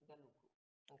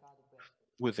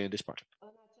within this project.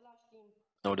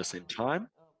 Now, at the same time,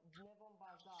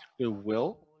 we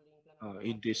will,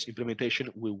 in this implementation,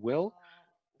 we will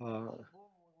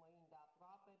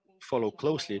follow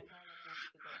closely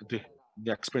the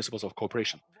next principles of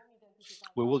cooperation.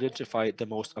 We will identify the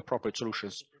most appropriate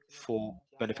solutions for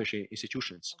beneficiary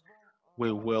institutions.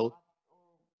 We will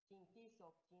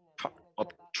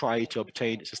try to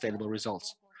obtain sustainable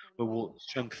results. We will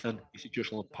strengthen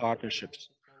institutional partnerships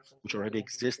which already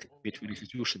exist between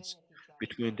institutions,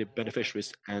 between the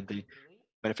beneficiaries and the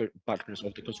benefit partners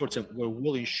of the consortium. We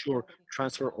will ensure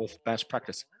transfer of best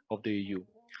practice of the EU,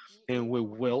 and we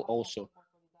will also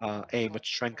aim at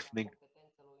strengthening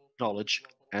knowledge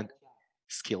and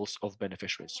skills of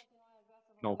beneficiaries.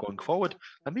 Now, going forward,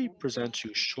 let me present to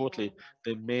you shortly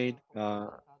the main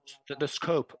the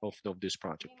scope of this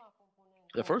project.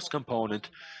 The first component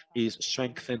is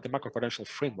strengthen the macroprudential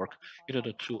framework in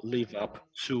order to live up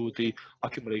to the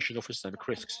accumulation of systemic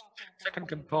risks. Second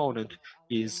component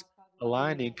is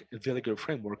aligning the legal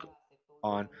framework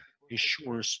on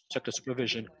insurance sector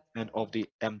supervision and of the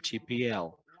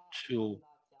MTPL to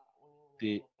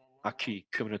the acquis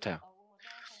communautaire.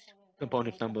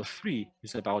 Component number 3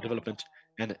 is about development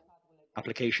and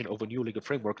application of a new legal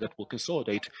framework that will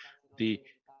consolidate the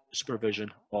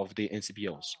supervision of the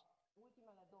NCBOs.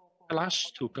 The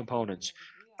last 2 components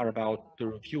are about the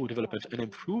review, development, and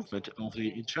improvement of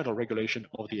the internal regulation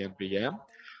of the NBM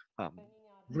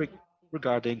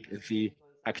regarding the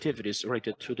activities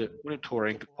related to the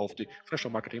monitoring of the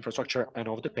financial market infrastructure and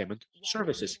of the payment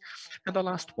services. And the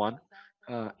last one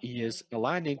is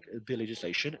aligning the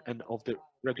legislation and of the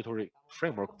regulatory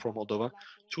framework for Moldova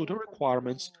to the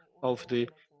requirements of the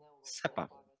SEPA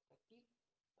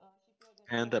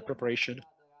and the preparation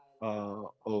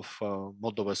of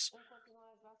Moldova's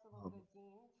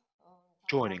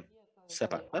joining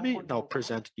SEPA. Let me now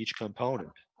present each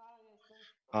component,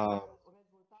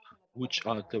 which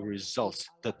are the results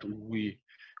that we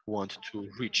want to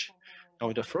reach. Now,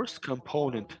 in the first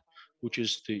component, which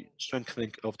is the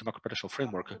strengthening of the macroprudential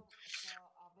framework,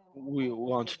 we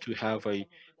want to have a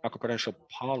macroprudential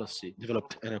policy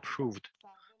developed and approved.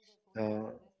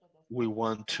 We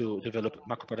want to develop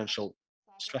macroprudential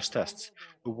stress tests.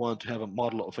 We want to have a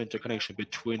model of interconnection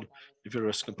between the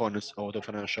various components of the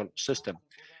financial system.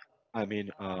 I mean,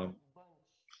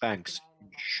 banks,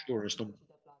 insurance,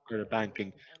 non-credit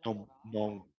banking,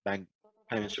 non-bank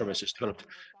payment services developed.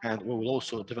 And we will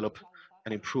also develop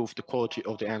and improve the quality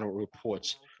of the annual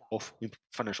reports of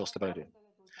financial stability.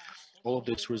 All of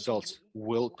these results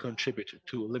will contribute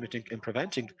to limiting and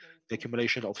preventing the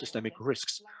accumulation of systemic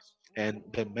risks and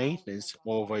the maintenance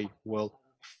of a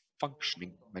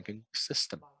well-functioning banking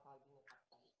system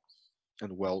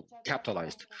and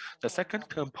well-capitalized. The second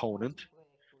component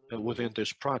within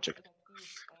this project,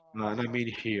 and I mean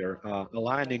here,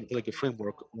 aligning the legal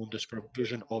framework on the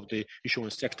supervision of the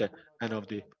insurance sector and of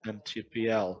the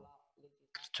MTPL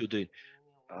to the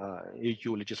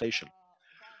EU legislation,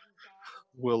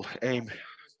 will aim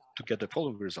to get the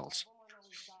following results.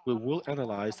 We will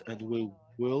analyze and we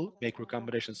will make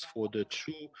recommendations for the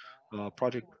 2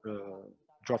 project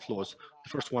draft laws. The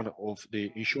first one of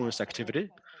the insurance activity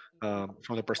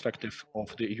from the perspective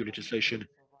of the EU legislation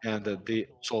and the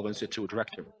Solvency II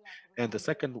directive. And the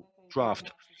second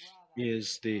draft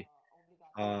is the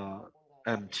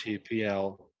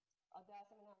MTPL,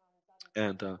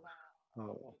 and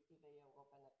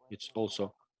it's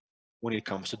also when it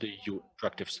comes to the EU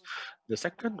directives. The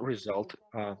second result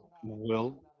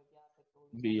will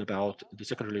be about the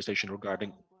second realization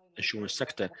regarding insurance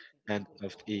sector and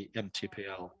of the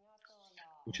MTPL,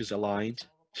 which is aligned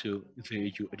to the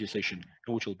EU legislation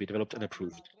and which will be developed and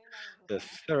approved. The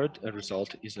third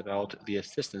result is about the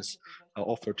assistance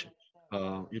offered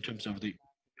in terms of the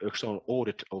external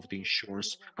audit of the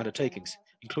insurance undertakings,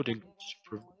 including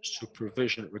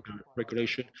supervision,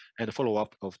 regulation, and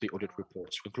follow-up of the audit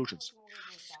report's conclusions.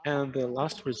 And the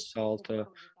last result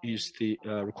is the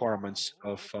requirements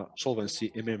of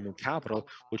solvency and minimum capital,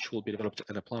 which will be developed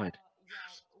and applied.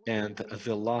 And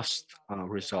the last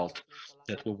result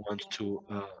that we want to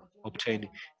obtain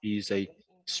is a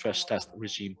stress test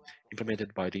regime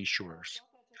implemented by the insurers.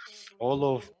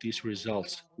 All of these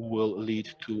results will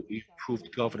lead to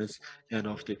improved governance and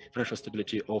of the financial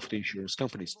stability of the insurance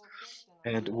companies,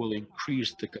 and will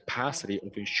increase the capacity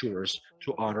of insurers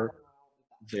to honor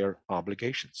their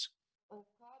obligations.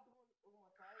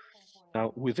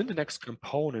 Now, within the next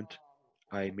component,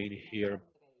 I mean here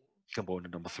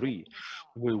component number 3,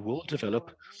 we will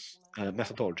develop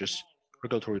methodologies,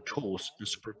 regulatory tools, and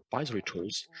supervisory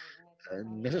tools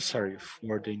necessary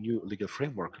for the new legal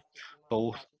framework,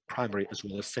 both primary as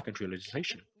well as secondary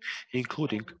legislation,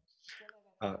 including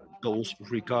those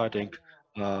regarding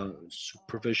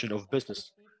supervision of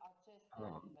business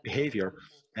behavior,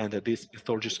 and that these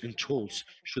methodologies and tools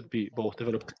should be both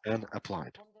developed and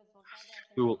applied.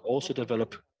 We will also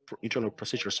develop internal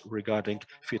procedures regarding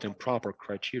fit and proper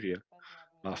criteria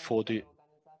for the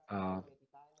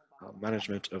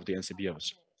management of the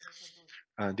NCBOs.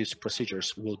 And these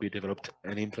procedures will be developed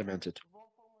and implemented.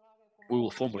 We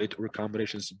will formulate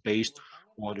recommendations based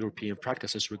on European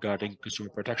practices regarding consumer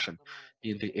protection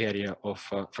in the area of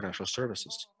financial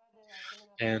services.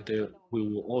 And we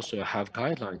will also have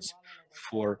guidelines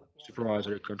for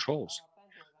supervisory controls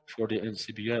for the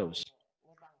NCBOs,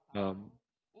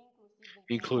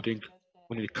 including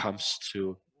when it comes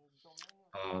to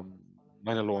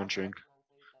money laundering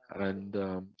and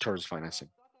terrorist financing.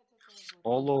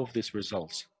 All of these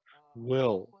results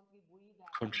will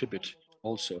contribute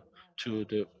also to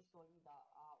the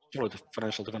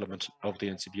financial development of the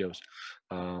NCBOs,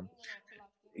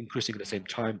 increasing at the same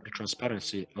time the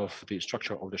transparency of the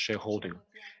structure of the shareholding,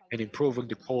 and improving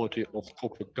the quality of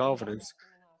corporate governance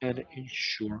and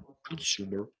ensure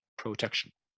consumer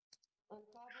protection.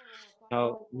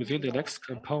 Now, within the next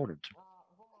component,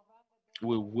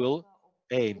 we will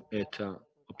aim at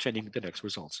obtaining the next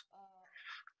results.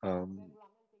 The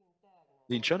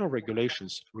internal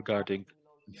regulations regarding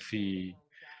the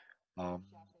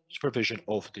supervision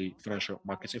of the financial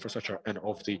markets infrastructure and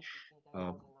of the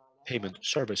payment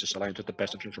services aligned to the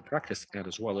best international practice and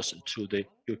as well as to the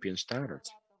European standards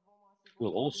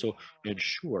will also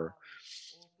ensure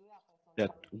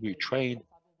that we train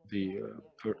the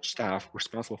staff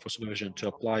responsible for supervision to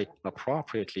apply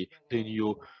appropriately the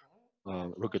new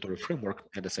regulatory framework.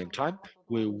 At the same time,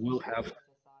 we will have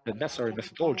the necessary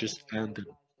methodologies and the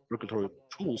regulatory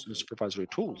tools and supervisory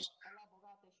tools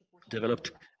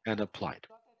developed and applied.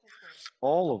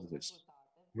 All of these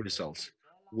results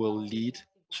will lead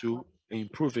to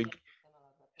improving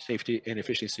safety and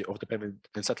efficiency of the payment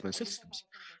and settlement systems,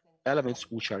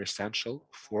 elements which are essential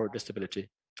for the stability,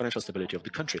 financial stability of the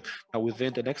country. Now,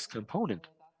 within the next component,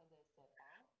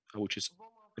 which is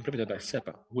implemented by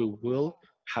SEPA, we will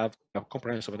have a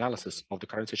comprehensive analysis of the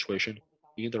current situation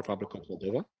in the Republic of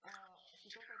Moldova,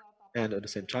 and at the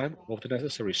same time of the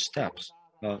necessary steps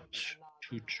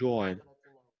to join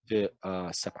the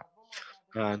SEPA.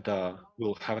 And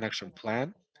we'll have an action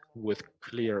plan with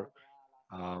clear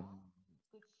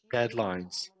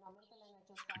deadlines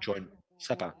to join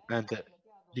SEPA and the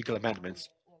legal amendments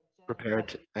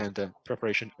prepared and the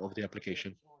preparation of the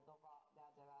application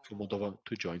for Moldova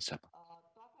to join SEPA.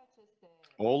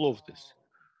 All of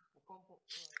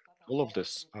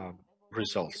this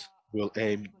results will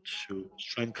aim to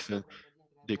strengthen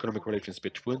the economic relations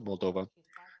between Moldova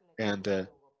and the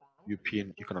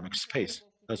European economic space,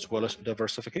 as well as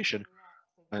diversification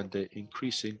and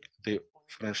increasing the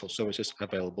financial services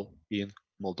available in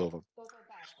Moldova.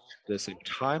 At the same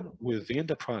time, within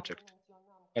the project,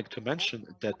 I'd like to mention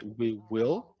that we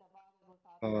will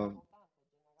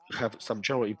have some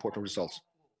general important results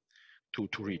to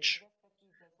reach.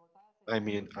 I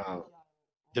mean,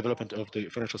 development of the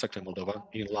financial sector in Moldova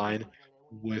in line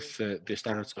with the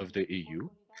standards of the EU,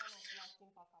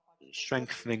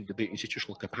 strengthening the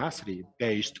institutional capacity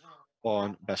based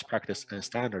on best practice and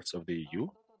standards of the EU,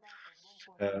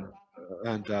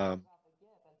 and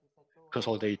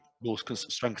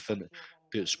strengthen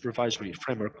the supervisory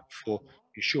framework for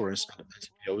insurance and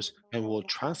NCBOs, and will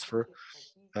transfer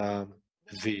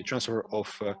the transfer of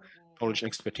knowledge and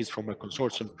expertise from a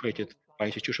consortium created by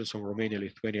institutions from Romania,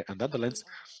 Lithuania, and Netherlands.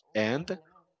 And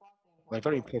a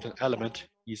very important element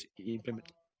is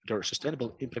their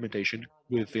sustainable implementation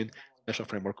within the national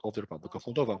framework of the Republic of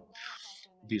Moldova.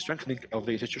 The strengthening of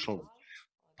the institutional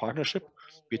partnership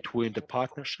between the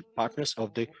partners of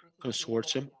the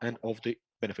consortium and of the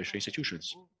beneficiary institutions.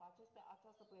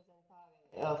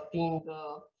 Fiind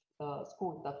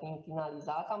scurtă, fiind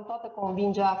finalizată, am toată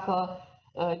convingerea că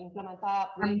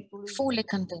implementarea proiectului... I'm fully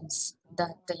convinced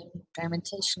that the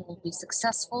implementation will be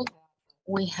successful.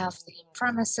 We have the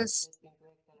premises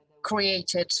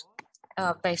created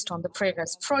based on the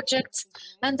previous projects,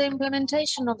 and the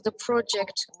implementation of the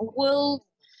project will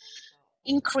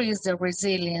increase the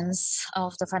resilience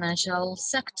of the financial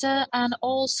sector and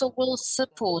also will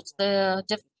support the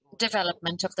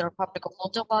development of the Republic of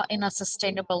Moldova in a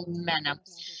sustainable manner.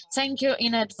 Thank you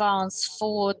in advance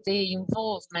for the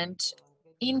involvement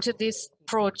into this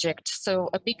project. So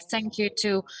a big thank you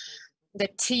to the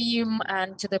team and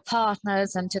to the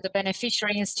partners and to the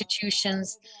beneficiary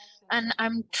institutions. And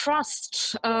I'm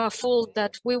trustful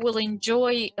that we will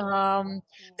enjoy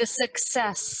the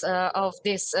success of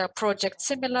this project,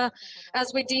 similar as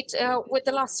we did with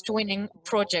the last winning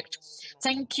project.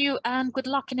 Thank you and good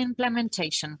luck in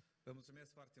implementation.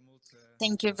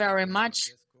 Thank you very much,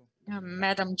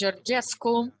 Madam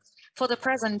Georgescu, for the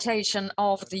presentation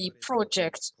of the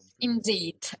project.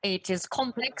 Indeed, it is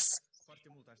complex,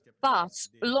 but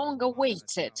long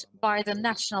awaited by the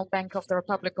National Bank of the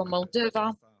Republic of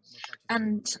Moldova,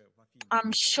 and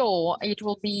I'm sure it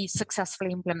will be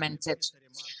successfully implemented.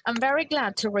 I'm very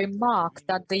glad to remark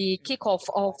that the kickoff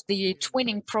of the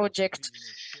twinning project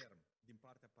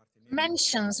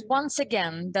mentions once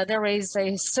again that there is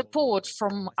a support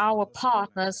from our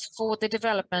partners for the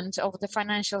development of the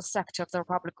financial sector of the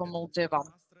Republic of Moldova.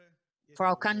 For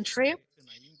our country,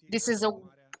 this is a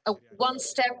one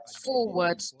step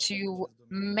forward to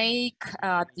make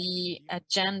the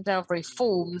agenda of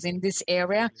reforms in this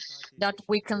area that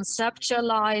we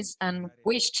conceptualize and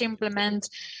wish to implement,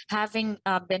 having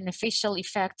beneficial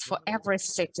effects for every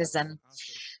citizen.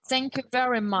 Thank you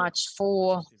very much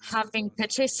for having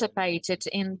participated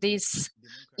in this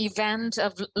event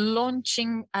of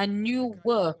launching a new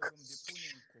work.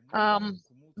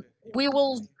 We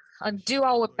will do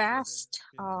our best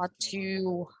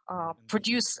to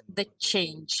produce the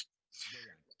change,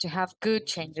 to have good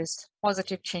changes,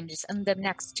 positive changes in the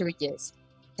next 2 years.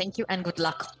 Thank you and good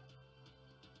luck.